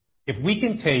 1.8. If we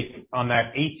can take on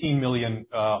that 18 million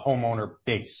homeowner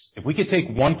base, if we could take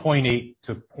 1.8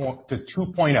 to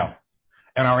 2.0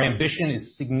 And our ambition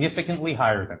is significantly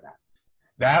higher than that.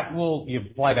 You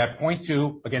apply that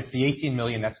 0.2 against the 18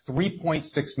 million, that's 3.6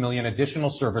 million additional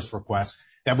service requests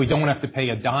that we don't have to pay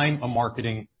a dime of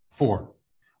marketing for.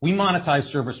 We monetize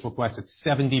service requests at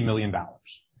 $70 million.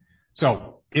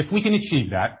 So if we can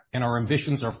achieve that, and our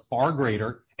ambitions are far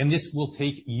greater, and this will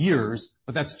take years,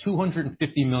 but that's $250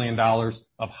 million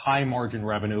of high margin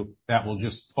revenue that will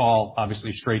just fall,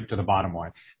 obviously, straight to the bottom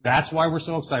line. That's why we're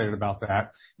so excited about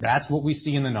that. That's what we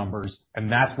see in the numbers,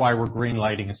 and that's why we're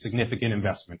green-lighting a significant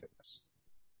investment in this.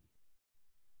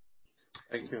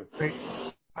 Thank you. Great.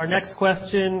 Our next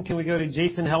question, can we go to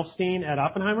Jason Helfstein at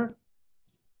Oppenheimer?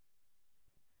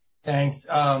 Thanks.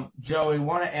 Joey,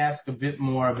 want to ask a bit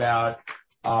more about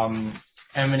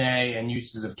M&A and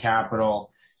uses of capital.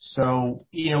 So,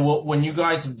 when you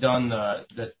guys have done the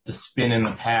spin in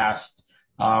the past,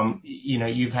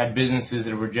 you've had businesses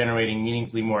that were generating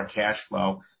meaningfully more cash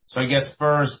flow. So I guess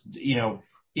first, is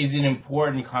it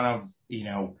important kind of,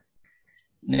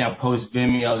 now post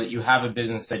Vimeo that you have a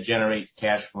business that generates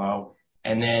cash flow?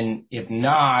 And then if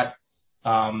not,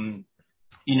 to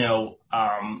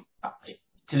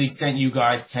the extent you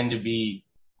guys tend to be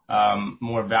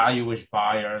more value-ish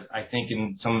buyers, I think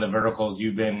in some of the verticals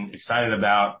you've been excited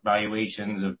about,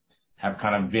 valuations have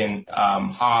kind of been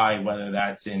high, whether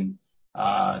that's in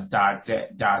Dotdash.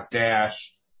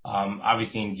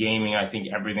 Obviously in gaming, I think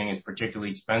everything is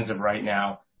particularly expensive right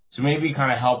now. So maybe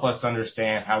kind of help us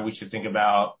understand how we should think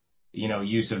about,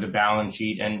 use of the balance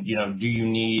sheet and, do you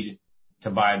need to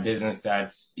buy a business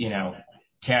that's,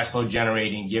 cash flow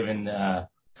generating given the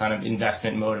kind of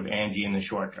investment mode of Angi in the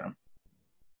short term?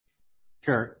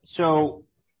 Sure. So,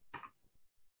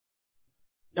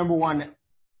 number one,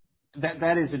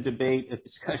 that is a debate, a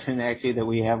discussion actually that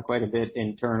we have quite a bit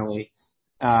internally.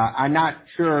 I'm not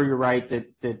sure you're right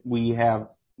that we have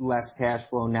less cash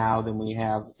flow now than we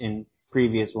have in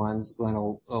previous ones. Glenn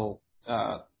will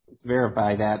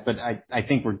verify that, but I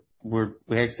think we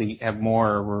actually have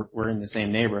more. We're in the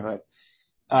same neighborhood.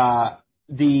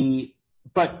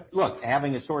 But look,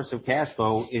 having a source of cash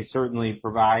flow certainly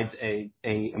provides a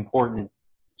important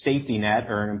safety net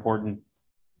or an important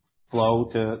flow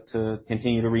to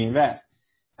continue to reinvest.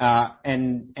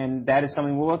 And that is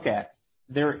something we'll look at.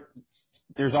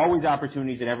 There's always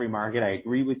opportunities in every market. I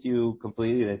agree with you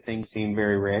completely that things seem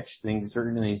very rich. Things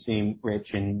certainly seem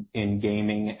rich in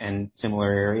gaming and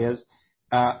similar areas.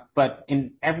 But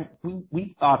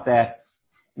we thought that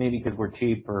maybe because we're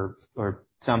cheap or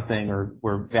something, or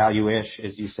we're value-ish,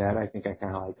 as you said. I think I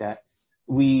kind of like that.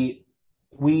 We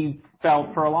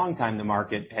felt for a long time the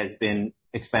market has been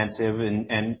expensive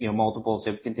and multiples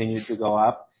have continued to go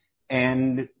up,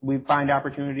 and we find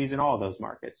opportunities in all of those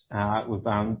markets. We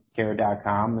found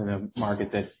Care.com in a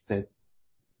market that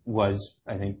was,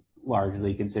 I think,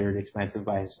 largely considered expensive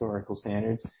by historical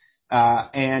standards.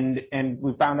 And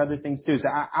we found other things too. So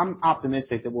I'm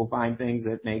optimistic that we'll find things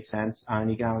that make sense on an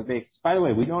economic basis. By the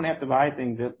way, we don't have to buy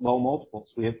things at low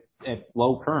multiples. We have at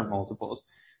low current multiples.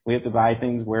 We have to buy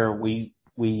things where we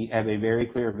have a very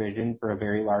clear vision for a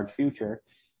very large future.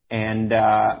 And,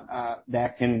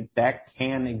 that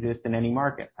can exist in any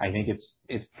market. I think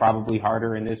it's probably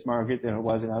harder in this market than it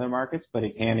was in other markets, but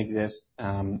it can exist,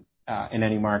 in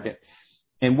any market.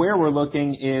 And where we're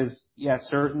looking is, yes,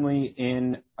 certainly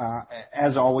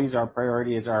as always, our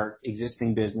priority is our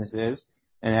existing businesses.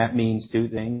 And that means two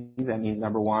things. That means,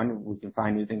 number one, we can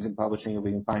find new things in publishing, or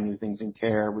we can find new things in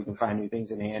Care, we can find new things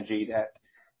in Angi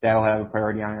that'll have a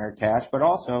priority on our cash. But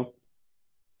also,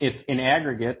 if in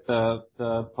aggregate, the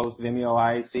post Vimeo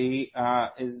IAC,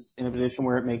 is in a position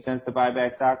where it makes sense to buy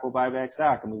back stock, we'll buy back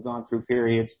stock. And we've gone through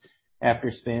periods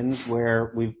after spins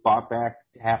where we've bought back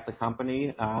half the company.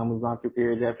 We've gone through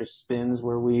periods after spins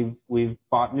where we've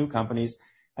bought new companies.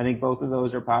 I think both of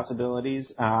those are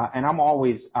possibilities. And I'm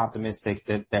always optimistic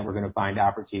that we're going to find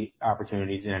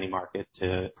opportunities in any market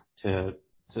to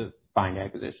find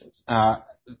acquisitions.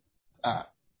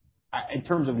 In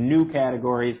terms of new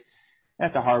categories,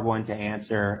 that's a hard one to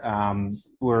answer.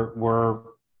 We're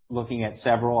looking at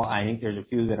several. I think there's a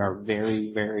few that are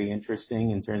very, very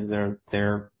interesting in terms of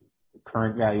their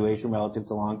current valuation relative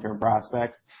to long-term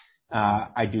prospects.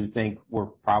 I do think we're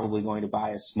probably going to buy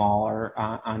a smaller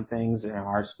on things. And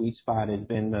our sweet spot has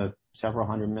been the several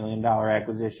 $100 million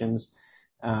acquisitions.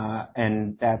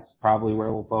 And that's probably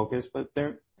where we'll focus, but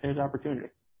there's opportunity.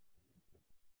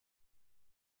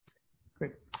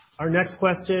 Great. Our next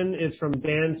question is from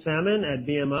Dan Salmon at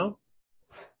BMO.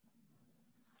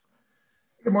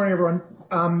 Good morning,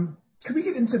 everyone. Could we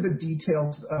get into the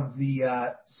details of the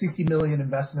 $60 million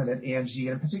investment at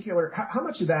Angi? In particular, how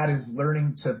much of that is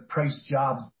learning to price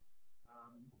jobs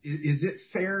Is it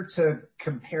fair to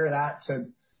compare that to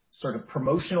sort of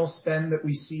promotional spend that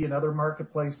we see in other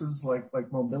marketplaces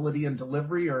like mobility and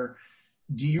delivery, or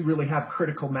do you really have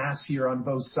critical mass here on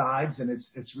both sides, and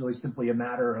it's really simply a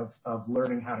matter of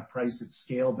learning how to price at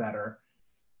scale better?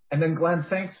 And then Glenn,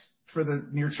 thanks for the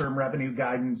near-term revenue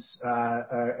guidance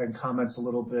and comments a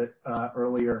little bit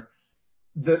earlier.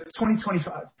 The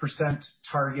 20-25%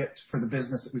 target for the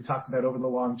business that we talked about over the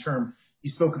long term, you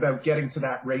spoke about getting to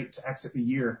that rate to exit the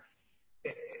year.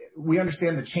 We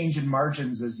understand the change in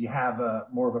margins as you have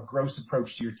more of a gross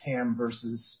approach to your TAM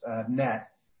versus net.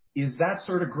 Is that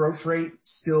sort of growth rate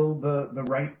still the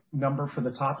right number for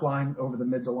the top line over the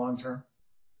mid to long term?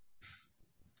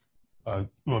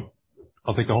 Well,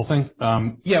 I'll take the whole thing.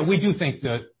 Yeah, we do think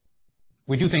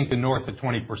the north of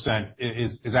 20%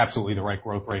 is absolutely the right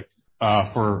growth rate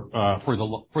for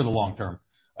the long term.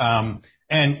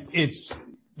 And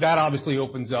that obviously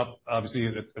opens up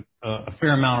a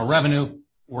fair amount of revenue.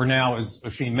 We're now, as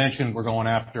Oisin mentioned, we're going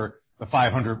after the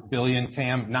 $500 billion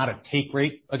TAM, not a take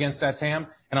rate against that TAM.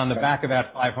 And on the back of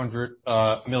that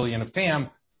 $500 million of TAM,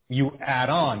 you add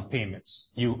on payments,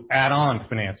 you add on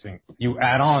financing, you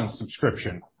add on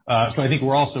subscription. So I think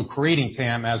we're also creating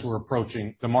TAM as we're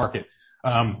approaching the market.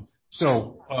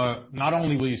 So not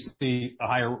only will you see a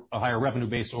higher revenue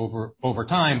base over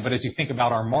time, but as you think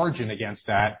about our margin against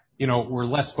that, we're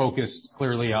less focused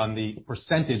clearly on the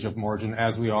percentage of margin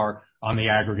as we are on the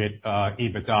aggregate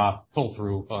EBITDA pull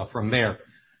through from there.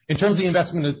 In terms of the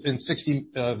investment in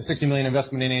the $60 million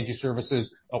investment in Angi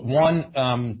Services,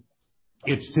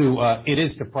 it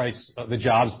is to price the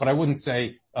jobs, but I wouldn't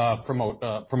say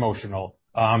promotional.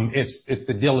 It's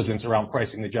the diligence around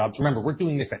pricing the jobs. Remember, we're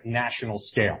doing this at national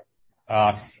scale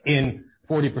in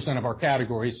 40% of our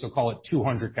categories, so call it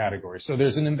 200 categories. So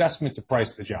there's an investment to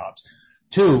price the jobs.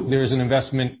 2, there's an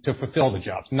investment to fulfill the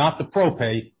jobs, not the pro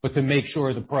pay, but to make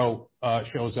sure the pro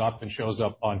shows up and shows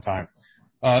up on time.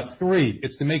 3,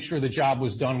 it's to make sure the job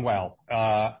was done well,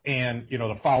 and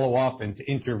to follow up and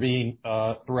to intervene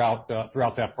throughout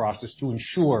that process to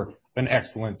ensure an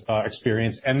excellent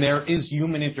experience. And there is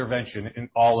human intervention in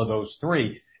all of those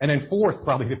 3. And then 4th,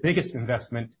 probably the biggest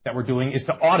investment that we're doing is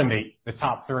to automate the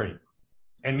top 3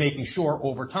 and making sure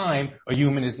over time a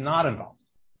human is not involved.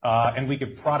 And we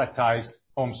could productize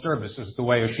home services the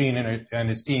way Oisin and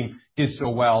his team did so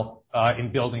well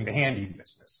in building the Handy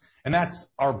business. And that's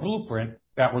our blueprint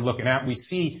that we're looking at. We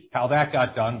see how that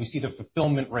got done. We see the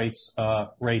fulfillment rates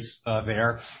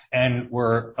there, and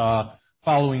we're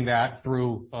following that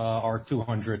through our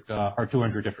 200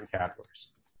 different categories.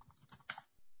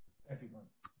 Thank you, Glenn.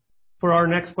 For our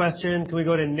next question, can we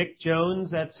go to Nick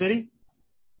Jones at Citi?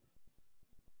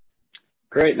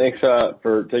 Great. Thanks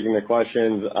for taking the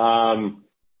questions.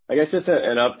 I guess just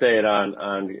an update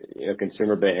on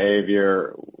consumer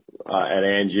behavior at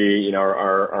Angi.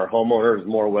 Are homeowners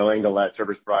more willing to let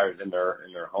service providers in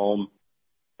their home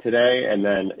today? And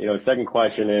then second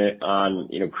question on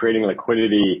creating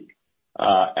liquidity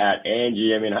at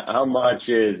Angi. I mean, how much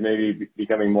is maybe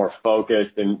becoming more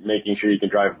focused and making sure you can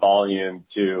drive volume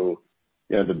to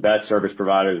the best service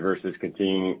providers versus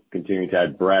continuing to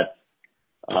add breadth?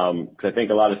 Because I think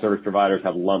a lot of service providers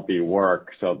have lumpy work.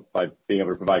 So by being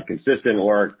able to provide consistent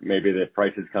work, maybe the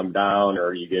prices come down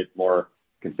or you get more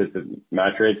consistent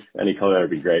match rates. Any color that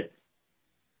would be great.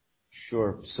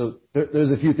 Sure. So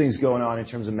there's a few things going on in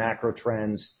terms of macro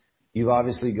trends. You've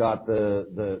obviously got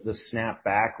the snap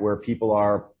back where people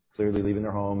are clearly leaving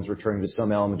their homes, returning to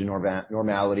some element of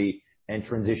normality, and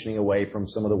transitioning away from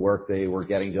some of the work they were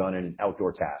getting done in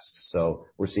outdoor tasks. So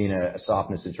we're seeing a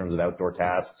softness in terms of outdoor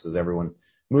tasks as everyone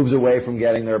moves away from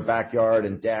getting their backyard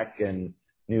and deck and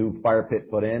new fire pit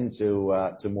put in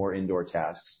to more indoor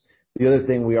tasks. The other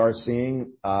thing we are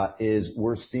seeing is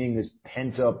we're seeing this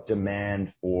pent-up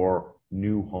demand for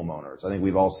new homeowners. I think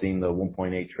we've all seen the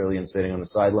 1.8 trillion sitting on the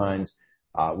sidelines.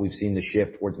 We've seen the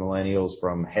shift towards millennials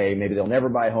from, hey, maybe they'll never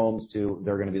buy homes to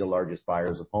they're going to be the largest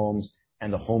buyers of homes,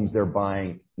 and the homes they're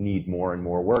buying need more and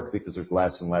more work because there's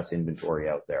less and less inventory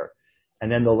out there.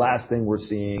 And then the last thing we're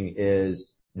seeing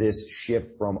is this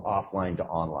shift from offline to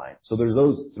online. So there's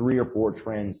those 3 or 4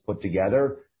 trends put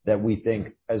together that we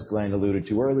think, as Glenn alluded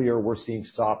to earlier, we're seeing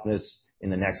softness in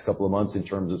the next couple of months in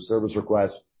terms of service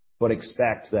requests, but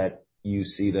expect that you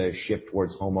see the shift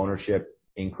towards home ownership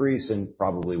increase and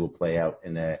probably will play out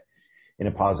in a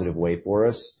positive way for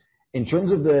us. In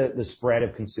terms of the spread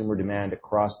of consumer demand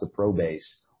across the pro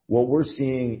base, what we're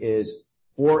seeing is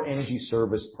for Angi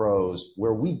Service pros,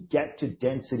 where we get to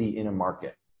density in a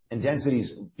market, and density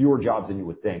is fewer jobs than you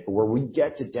would think, but where we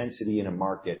get to density in a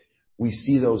market, we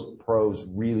see those pros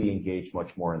really engage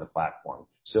much more in the platform.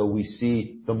 So we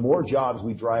see the more jobs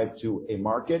we drive to a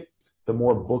market, the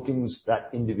more bookings that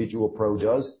individual pro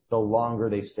does, the longer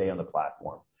they stay on the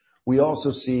platform. We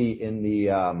also see in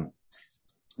the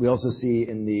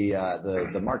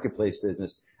marketplace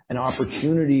business an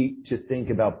opportunity to think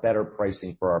about better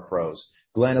pricing for our pros.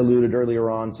 Glenn alluded earlier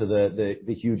on to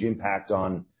the huge impact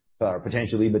on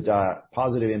potentially EBITDA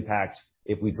positive impact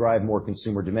if we drive more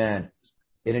consumer demand.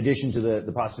 In addition to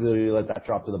the possibility to let that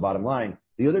drop to the bottom line,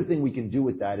 the other thing we can do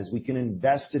with that is we can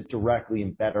invest it directly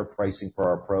in better pricing for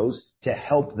our pros to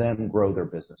help them grow their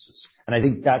businesses. And I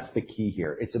think that's the key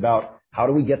here. It's about how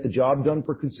do we get the job done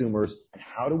for consumers and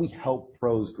how do we help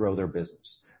pros grow their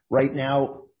business. Right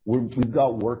now, we've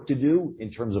got work to do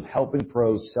in terms of helping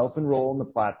pros self-enroll in the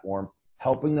platform,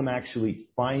 helping them actually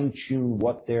fine-tune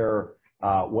what their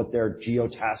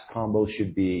geo-task combo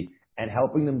should be, and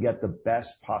helping them get the best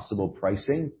possible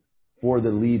pricing for the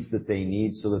leads that they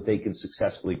need so that they can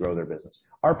successfully grow their business.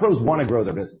 Our pros want to grow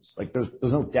their business. Like there's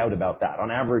no doubt about that.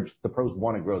 On average, the pros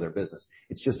want to grow their business.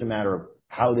 It's just a matter of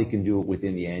how they can do it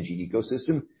within the Angie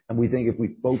ecosystem. And we think if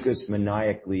we focus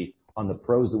maniacally on the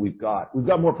pros that we've got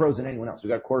more pros than anyone else.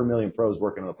 We've got 250,000 pros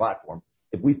working on the platform.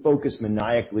 If we focus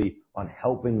maniacally on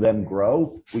helping them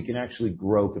grow, we can actually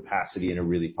grow capacity in a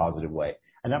really positive way.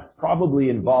 And that probably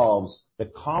involves the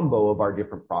combo of our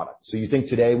different products. So you think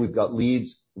today we've got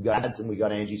leads, we've got ads, and we've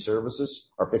got Angie Services,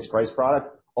 our fixed price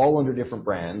product, all under different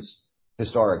brands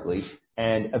historically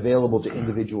and available to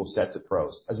individual sets of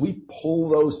pros. As we pull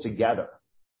those together,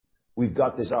 we've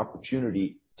got this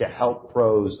opportunity to help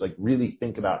pros like really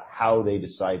think about how they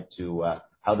decide to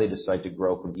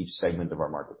grow from each segment of our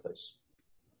marketplace.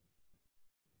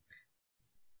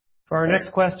 For our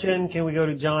next question, can we go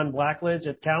to John Blackledge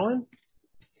at Cowen?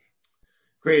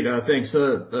 Great. Thanks.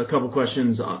 A couple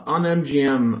questions. On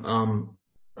MGM,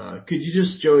 could you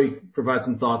just, Joey, provide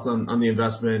some thoughts on the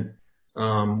investment,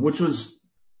 which was,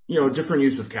 a different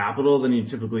use of capital than you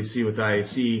typically see with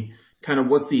IAC? Kind of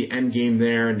what's the end game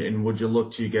there, and would you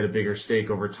look to get a bigger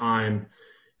stake over time?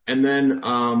 And then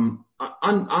on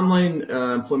online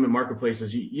employment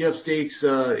marketplaces, you have stakes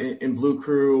in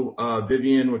Bluecrew,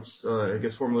 Vivian, which I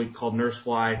guess formerly called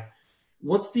NurseFly.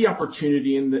 What's the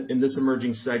opportunity in this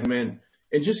emerging segment?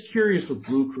 And just curious with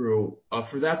Bluecrew,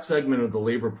 for that segment of the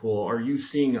labor pool, are you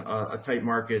seeing a tight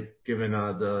market given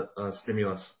the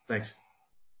stimulus? Thanks.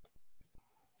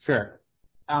 Sure.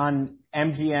 On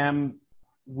MGM,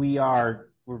 we're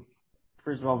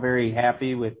first of all very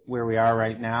happy with where we are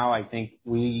right now. I think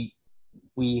we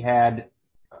had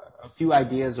a few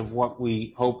ideas of what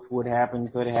we hoped would happen,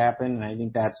 could happen, and I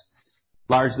think that's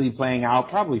largely playing out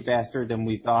probably faster than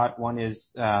we thought. One is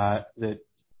that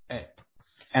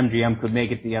MGM could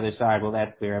make it to the other side. Well,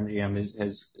 that's clear. MGM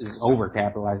is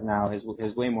overcapitalized now,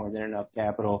 has way more than enough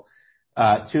capital.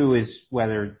 Two is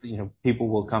whether people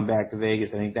will come back to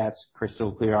Vegas. I think that's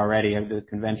crystal clear already. The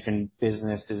convention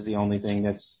business is the only thing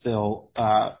that's still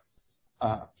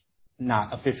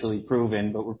not officially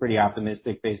proven, but we're pretty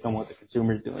optimistic based on what the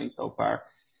consumer is doing so far.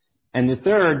 And the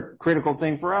third critical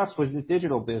thing for us was this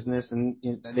digital business, and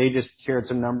they just shared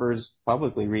some numbers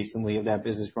publicly recently of that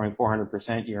business growing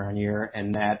 400% year on year,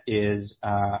 and that is,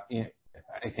 I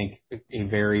think, a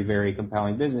very, very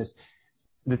compelling business.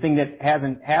 The thing that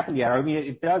hasn't happened yet, I mean,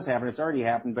 it does happen, it's already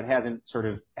happened, but hasn't sort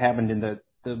of happened in the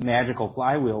magical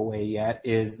flywheel way yet,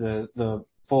 is the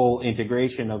full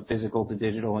integration of physical to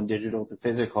digital and digital to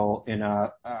physical in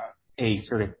a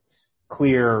sort of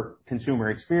clear consumer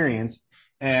experience.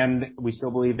 And we still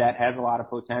believe that has a lot of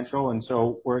potential, and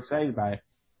so we're excited by it.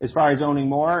 As far as owning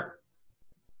more,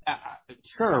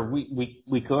 sure,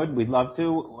 we could. We'd love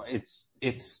to.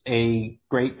 It's a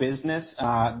great business.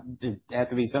 It has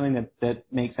to be something that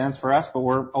makes sense for us, but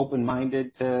we're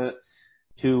open-minded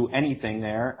to anything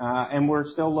there. And we're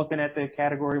still looking at the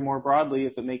category more broadly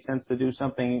if it makes sense to do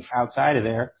something outside of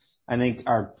there. I think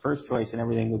our first choice in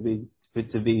everything would be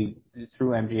to be through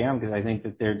MGM, because I think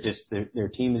that their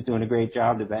team is doing a great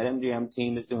job. The BetMGM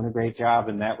team is doing a great job,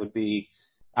 and that would be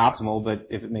optimal. But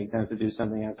if it makes sense to do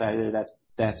something outside of there,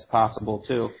 that's possible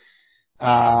too.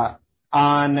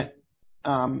 On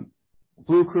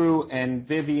Bluecrew and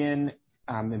Vivian,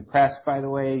 I'm impressed, by the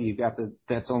way.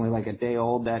 That's only like a day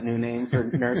old, that new name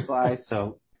for NurseFly.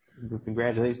 So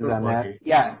congratulations on that.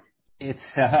 Yeah,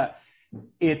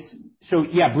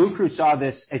 Bluecrew saw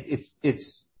this.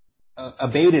 It's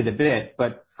abated a bit,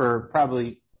 but for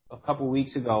probably a couple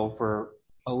weeks ago, for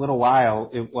a little while,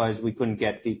 it was we couldn't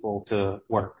get people to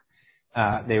work.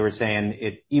 They were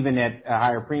saying even at a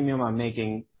higher premium, I'm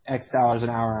making X dollars an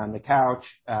hour on the couch.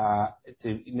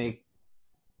 To make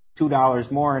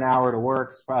 $2 more an hour to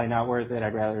work, it's probably not worth it.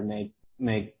 I'd rather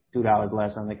make $2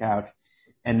 less on the couch.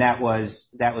 And that was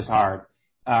hard.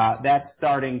 That's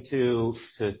starting to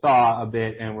thaw a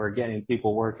bit, and we're getting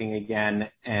people working again.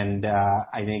 And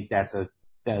I think that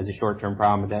is a short-term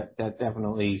problem. That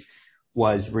definitely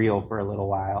was real for a little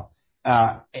while.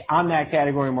 On that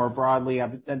category more broadly,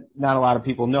 not a lot of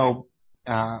people know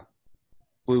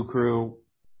Blue Crew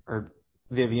or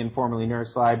Vivian, formerly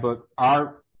NurseFly, but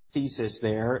our thesis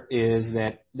there is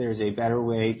that there's a better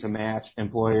way to match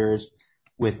employers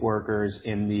with workers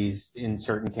in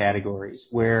certain categories,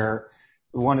 where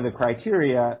one of the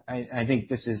criteria, I think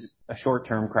this is a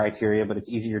short-term criteria, but it's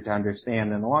easier to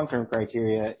understand than the long-term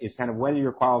criteria, is kind of whether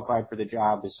you're qualified for the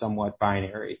job is somewhat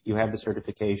binary. You have the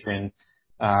certification,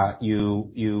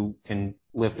 you can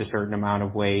lift a certain amount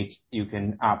of weight, you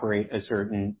can operate a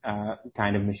certain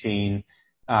kind of machine,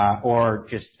 or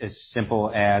just as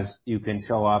simple as you can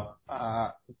show up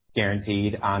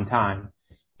guaranteed on time.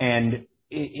 And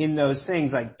in those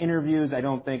things, like interviews, I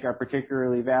don't think are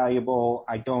particularly valuable.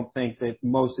 I don't think that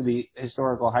most of the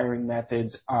historical hiring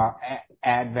methods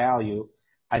add value.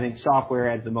 I think software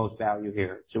adds the most value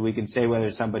here. So we can say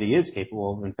whether somebody is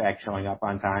capable of, in fact, showing up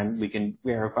on time. We can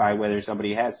verify whether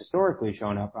somebody has historically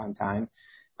shown up on time.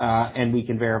 And we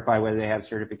can verify whether they have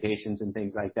certifications and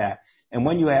things like that. And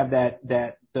when you have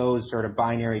those sort of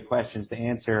binary questions to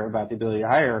answer about the ability to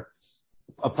hire,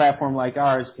 a platform like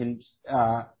ours can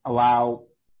allow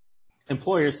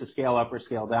employers to scale up or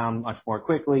scale down much more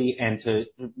quickly, and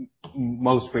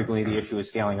most frequently the issue is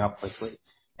scaling up quickly.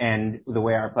 And the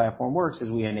way our platform works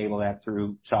is we enable that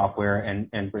through software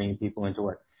and bringing people into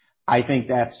work. I think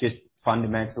that's just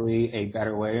fundamentally a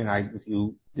better way, and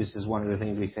this is one of the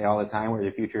things we say all the time, where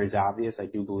the future is obvious. I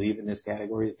do believe in this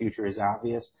category, the future is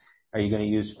obvious. Are you going to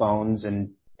use phones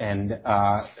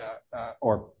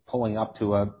or pulling up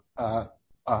to a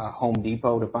Home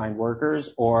Depot to find workers,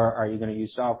 or are you going to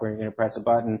use software? You're going to press a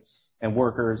button, and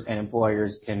workers and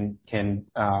employers can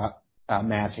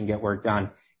match and get work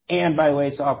done. And by the way,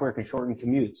 software can shorten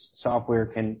commutes. Software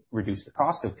can reduce the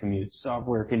cost of commutes.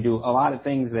 Software can do a lot of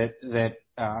things that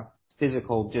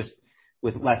physical, just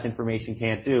with less information,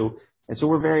 can't do. And so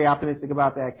we're very optimistic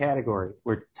about that category.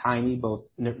 We're tiny, both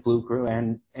Blue Crew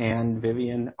and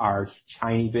Vivian are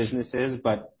tiny businesses,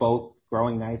 but both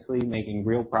growing nicely, making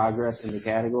real progress in the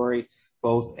category,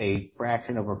 both a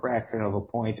fraction of a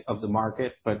point of the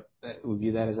market, but we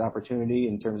view that as opportunity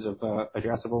in terms of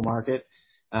addressable market.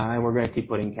 And we're going to keep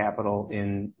putting capital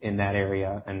in that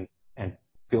area and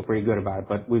feel pretty good about it.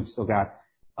 But we've still got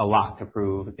a lot to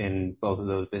prove in both of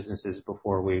those businesses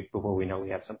before we know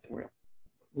we have something real.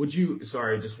 Would you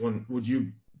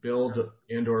build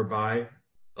and/or buy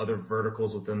other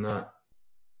verticals within that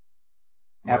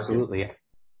market? Absolutely.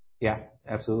 Yeah,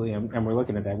 absolutely. And we're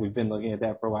looking at that. We've been looking at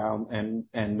that for a while,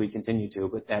 and we continue to,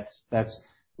 but that's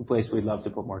the place we'd love to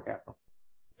put more capital.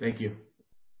 Thank you.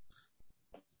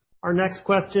 Our next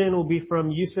question will be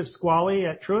from Youssef Squali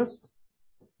at Truist.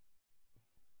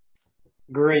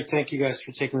 Great. Thank you guys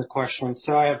for taking the question.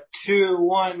 So I have two.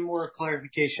 One more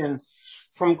clarification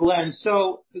from Glenn.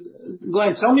 So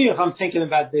Glenn, tell me if I'm thinking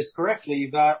about this correctly. You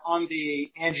got on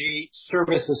the Angi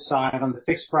Services side, on the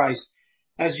fixed price,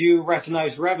 as you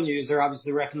recognize revenues, they're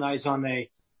obviously recognized on a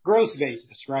gross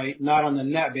basis, right? Not on the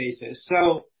net basis.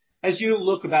 So as you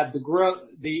look about the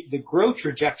growth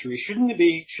trajectory, shouldn't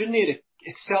it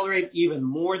accelerate even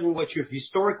more than what you've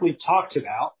historically talked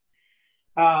about?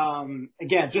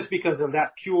 Again, just because of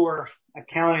that pure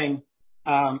accounting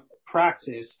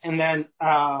practice. And then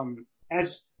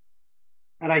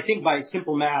and I think by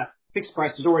simple math, fixed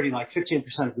price is already like 15%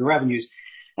 of the revenues.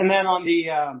 And then on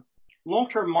the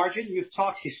long-term margin, you've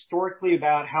talked historically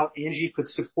about how Angi could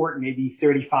support maybe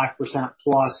 35%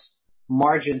 plus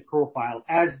margin profile.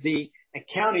 As the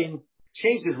accounting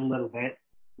changes a little bit,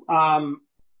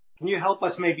 can you help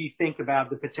us maybe think about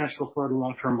the potential for the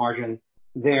long-term margin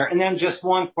there? And then just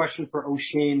one question for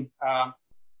Oisin.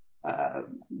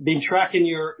 Been tracking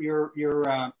your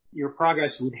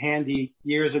progress with Handy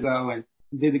years ago, and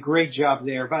you did a great job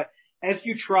there. But as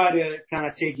you try to kind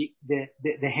of take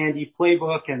the Handy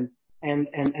playbook and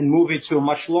move it to a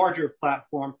much larger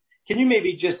platform, can you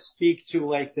maybe just speak to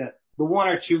like the one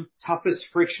or two toughest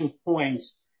friction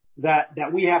points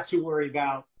that we have to worry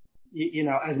about,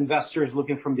 as investors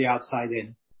looking from the outside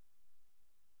in?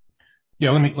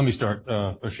 Yeah, let me start,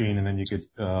 Oisin, and then you could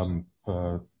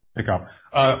pick up.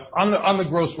 On the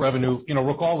gross revenue,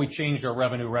 recall we changed our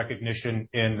revenue recognition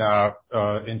in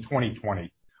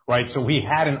 2020, right? So we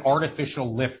had an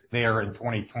artificial lift there in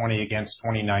 2020 against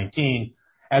 2019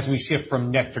 as we shift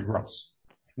from net to gross.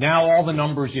 Now all the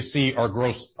numbers you see are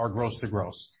gross to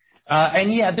gross.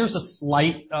 Yeah, there's a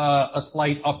slight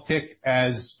uptick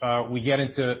as we get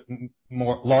into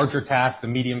more larger tasks, the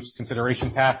medium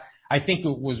consideration tasks. I think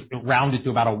it was rounded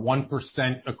to about a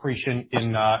 1% accretion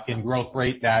in growth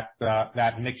rate, that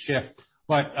mix shift.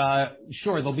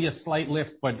 Sure, there'll be a slight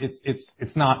lift, but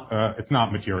it's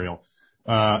not material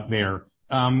there.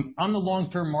 On the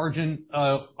long-term margin,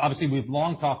 obviously, we've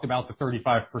long talked about the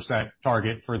 35%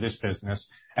 target for this business.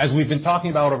 As we've been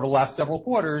talking about over the last several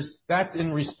quarters, that's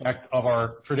in respect of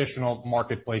our traditional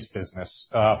marketplace business,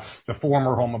 the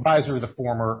former HomeAdvisor, the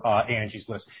former Angie's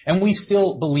List. We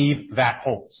still believe that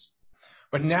holds.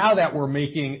 Now that we're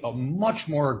making a much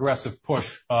more aggressive push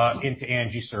into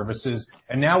Angie Services,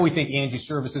 and now we think Angie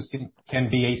Services can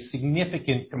be a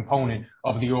significant component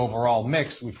of the overall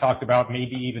mix. We've talked about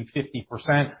maybe even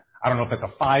 50%. I don't know if that's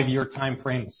a 5-year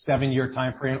timeframe, 7-year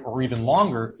timeframe, or even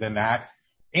longer than that.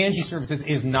 Angie Services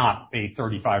is not a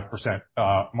 35%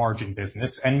 margin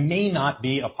business and may not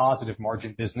be a positive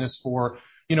margin business for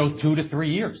 2 to 3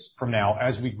 years from now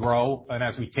as we grow and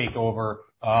as we take over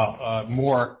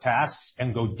more tasks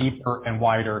and go deeper and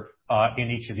wider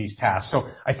in each of these tasks.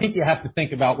 I think you have to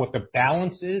think about what the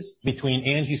balance is between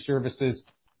Angie Services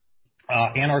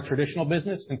and our traditional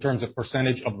business in terms of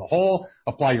percentage of the whole.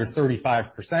 Apply your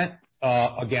 35%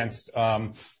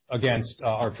 against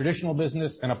our traditional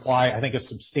business and apply, I think, a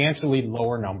substantially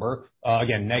lower number,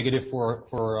 again, negative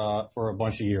for a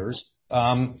bunch of years,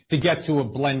 to get to a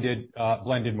blended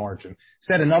margin.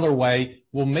 Said another way,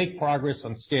 we'll make progress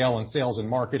on scale and sales and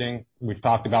marketing. We've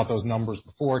talked about those numbers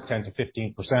before, 10 to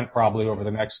 15% probably over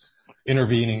the next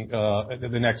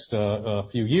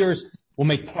few years. We'll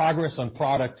make progress on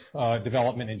product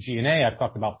development in G&A. I've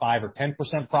talked about 5 or 10%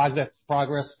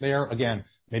 progress there. Again,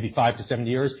 maybe 5 to 7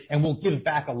 years. We'll give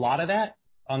back a lot of that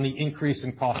on the increase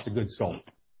in cost of goods sold.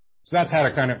 That's how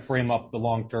to kind of frame up the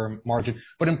long-term margin.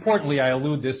 Importantly, I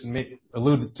alluded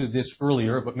to this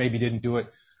earlier, but maybe didn't do it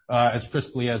as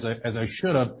crisply as I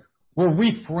should have. We're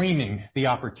reframing the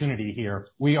opportunity here.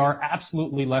 We are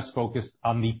absolutely less focused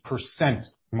on the percent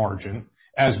margin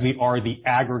as we are the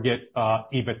aggregate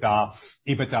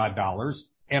EBITDA dollars,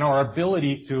 and our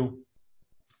ability to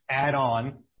add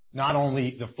on not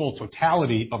only the full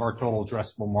totality of our total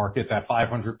addressable market, that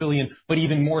 $500 billion, but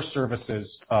even more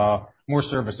services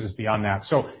beyond that.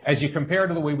 As you compare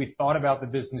to the way we thought about the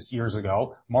business years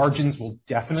ago, percentage margins will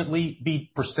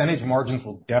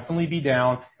definitely be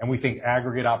down, and we think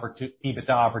aggregate EBITDA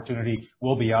opportunity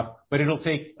will be up. It'll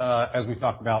take, as we've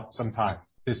talked about, some time.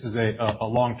 This is a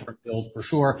long-term build for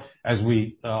sure, as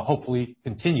we hopefully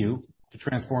continue to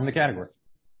transform the category.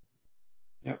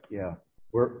 Yep. Yeah.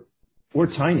 We're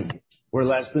tiny. We're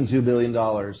less than $2 billion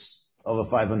of a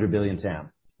 $500 billion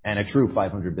TAM, and a true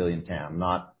 $500 billion TAM,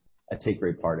 not a take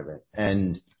rate part of it.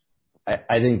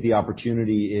 I think the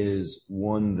opportunity is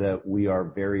one that we are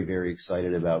very, very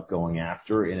excited about going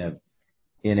after in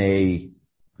a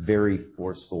very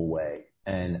forceful way.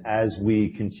 As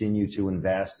we continue to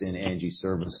invest in Angie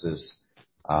Services,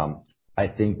 I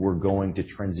think we're going to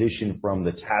transition from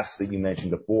the tasks that you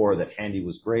mentioned before that Handy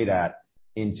was great at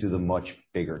into the much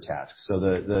bigger tasks.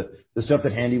 The stuff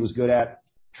that Handy was good at,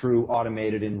 true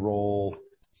automated enroll,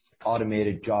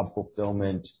 automated job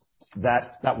fulfillment,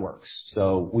 that works.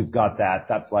 We've got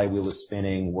that flywheel is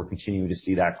spinning. We're continuing to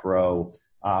see that grow.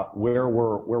 Where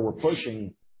we're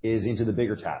pushing is into the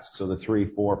bigger tasks. The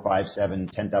 $3,000, $4,000,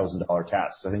 $5,000, $7,000, $10,000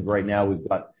 tasks. I think right now we've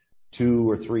got 2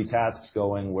 or 3 tasks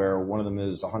going where one of them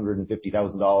is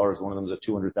 $150,000, one of them is a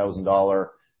 $200,000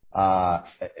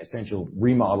 essential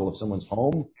remodel of someone's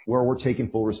home, where we're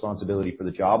taking full responsibility for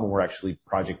the job and we're actually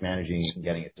project managing and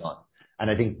getting it done.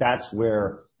 I think that's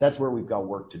where we've got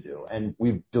work to do.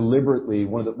 We've deliberately,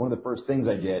 one of the first things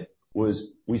I did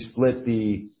was we split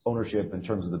the ownership in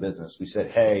terms of the business. We said,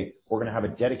 "Hey, we're gonna have a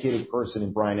dedicated person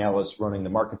in Brian Ellis running the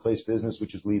marketplace business,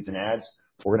 which is leads and ads.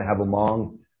 We're gonna have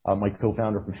Aman, my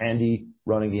co-founder from Handy,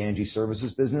 running the Angie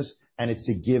Services business." It's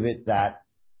to give it that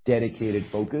dedicated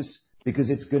focus because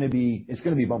it's gonna be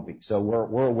bumpy.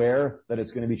 We're aware that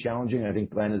it's gonna be challenging. I think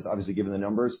Glenn has obviously given the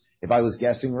numbers. If I was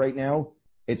guessing right now,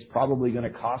 it's probably gonna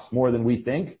cost more than we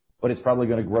think, but it's probably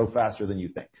gonna grow faster than you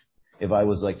think, if I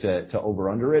was like to over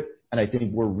under it. I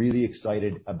think we're really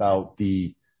excited about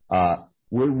the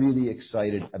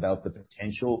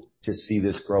potential to see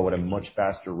this grow at a much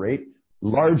faster rate,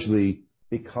 largely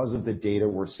because of the data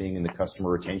we're seeing in the customer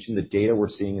retention, the data we're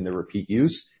seeing in the repeat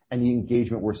use, and the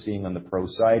engagement we're seeing on the pro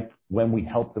side when we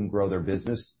help them grow their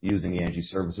business using the Angie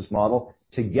Services model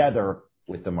together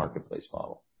with the marketplace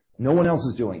model. No one else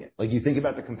is doing it. Like, you think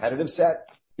about the competitive set,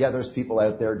 yeah, there's people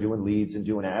out there doing leads and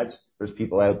doing ads. There's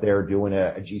people out there doing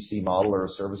a GC model or a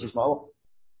services model.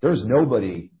 There's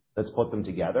nobody that's put them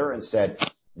together and said,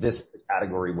 this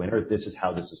category winner, this is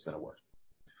how this is going to work.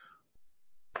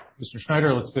 Mr.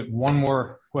 Schneider, let's fit one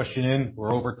more question in.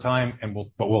 We're over time,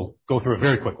 but we'll go through it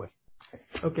very quickly.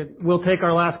 Okay. We'll take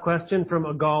our last question from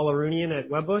Agal Arunian at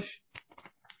Wedbush.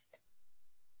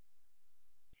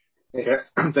 Hey,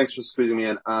 thanks for squeezing me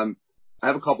in. I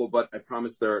have a couple, but I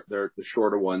promise they're the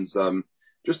shorter ones.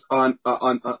 Just on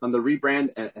the rebrand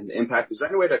and the impact, is there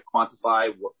any way to quantify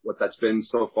what that's been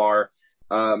so far?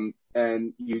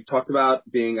 And you talked about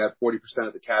being at 40%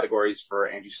 of the categories for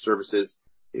Angie Services.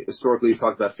 Historically, you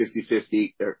talked about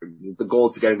 50-50, the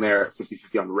goal to getting there at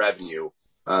 50-50 on revenue.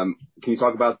 Can you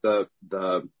talk about the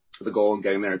goal in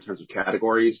getting there in terms of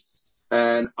categories?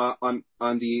 And on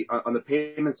the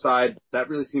payment side, that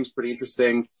really seems pretty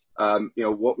interesting.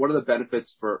 What are the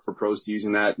benefits for pros to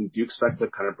using that? And do you expect to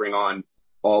kind of bring on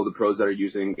all the pros that are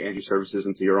using Angie Services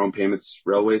into your own payments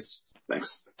railways?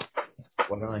 Thanks.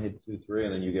 Why don't I hit 2, 3,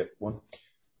 and then you get 1?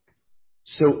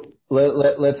 So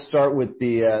let's start with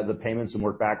the payments and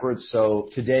work backwards. So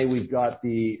today we've got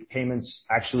the payments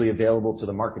actually available to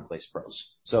the marketplace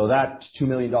pros. So that $2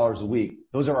 million a week,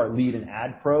 those are our lead and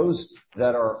ad pros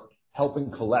that are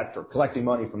helping collecting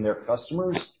money from their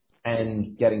customers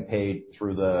and getting paid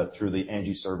through the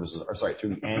Angie Services,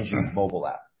 through the Angie mobile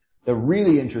app. The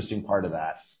really interesting part of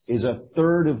that is a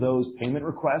third of those payment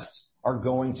requests are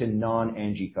going to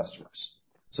non-Angie customers.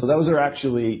 So those are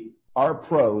actually our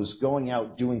pros going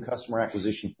out doing customer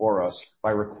acquisition for us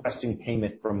by requesting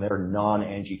payment from their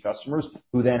non-Angie customers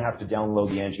who then have to download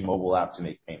the Angie mobile app to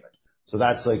make payment. So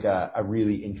that's like a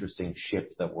really interesting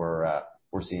shift that we're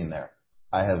seeing there.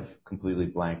 I have completely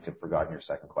blanked and forgotten your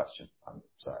second question. I'm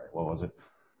sorry. What was it?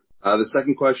 The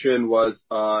second question was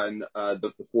on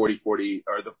the 40-40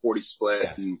 or the 40 split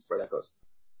and where that goes.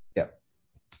 Yeah.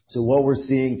 So what we're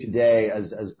seeing today,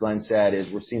 as Glenn said,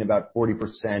 is we're seeing about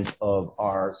 40% of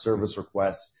our service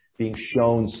requests being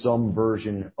shown some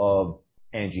version of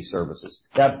Angie Services.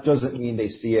 That doesn't mean they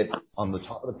see it on the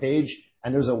top of the page,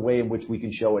 and there's a way in which we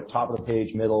can show it top of the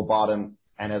page, middle, bottom,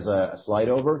 and as a slide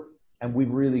over. And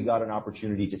we've really got an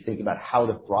opportunity to think about how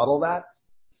to throttle that.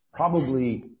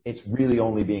 Probably it's really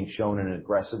only being shown in an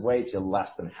aggressive way to less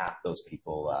than half those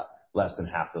people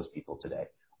today.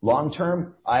 Long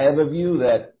term, I have a view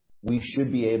that we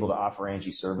should be able to offer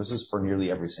Angie Services for nearly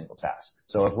every single task.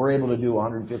 So if we're able to do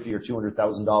 $150,000 or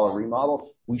 $200,000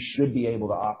 remodel, we should be able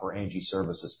to offer Angie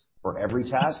Services for every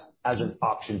task as an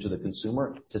option to the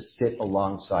consumer to sit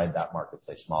alongside that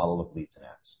marketplace model of leads and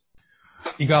ads.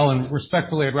 Yigal, and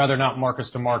respectfully, I'd rather not mark us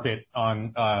to market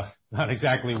on not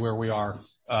exactly where we are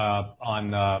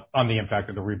on the impact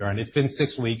of the rebrand. It's been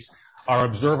 6 weeks. Our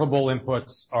observable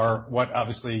inputs are what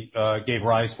obviously gave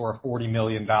rise to our $40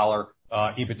 million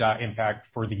EBITDA impact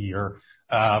for the year.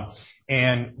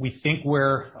 And we think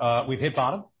we've hit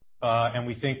bottom, and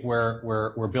we think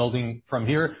we're building from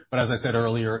here. But as I said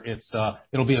earlier,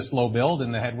 it'll be a slow build,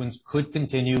 and the headwinds could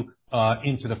continue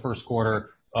into the first quarter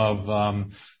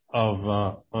of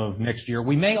next year.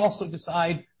 We may also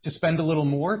decide to spend a little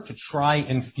more to try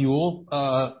and fuel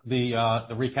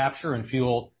the recapture and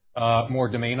fuel more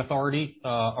domain authority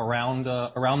around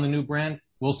the new brand.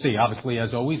 We'll see. Obviously,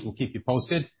 as always, we'll keep you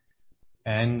posted.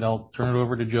 And I'll turn it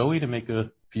over to Joey to make a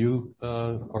few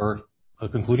or a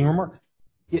concluding remark.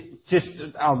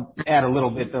 I'll add a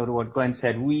little bit though to what Glenn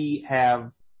said.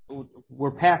 We're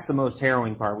past the most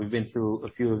harrowing part. We've been through a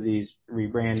few of these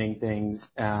rebranding things,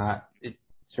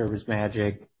 Service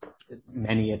Magic,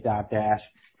 many at Dotdash.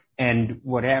 And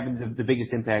what happens, the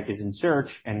biggest impact is in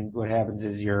search, and what happens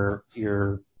is your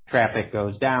traffic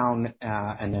goes down,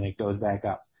 and then it goes back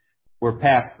up. We're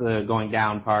past the going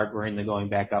down part. We're in the going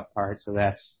back up part. So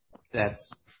that's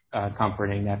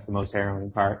comforting. That's the most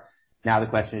harrowing part. Now the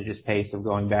question is just pace of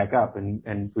going back up,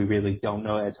 and we really don't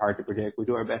know. It's hard to predict. We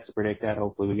do our best to predict that.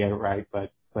 Hopefully we get it right,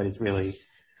 but it's really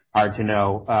hard to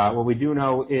know. What we do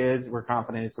know is we're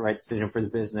confident it's the right decision for the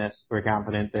business. We're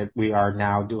confident that we are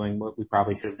now doing what we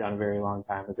probably should have done a very long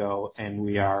time ago, and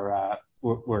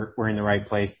we're in the right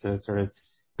place to sort of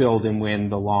build and win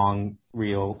the long,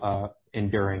 real,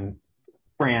 enduring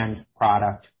brand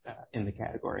product in the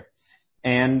category.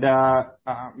 And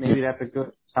maybe that's a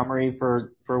good summary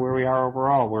for where we are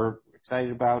overall. We're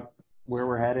excited about where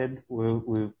we're headed.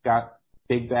 We've got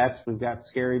big bets, we've got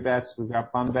scary bets, we've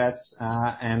got fun bets,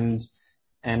 and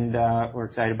we're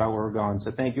excited about where we're going.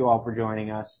 So thank you all for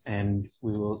joining us, and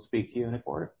we will speak to you in a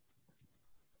quarter.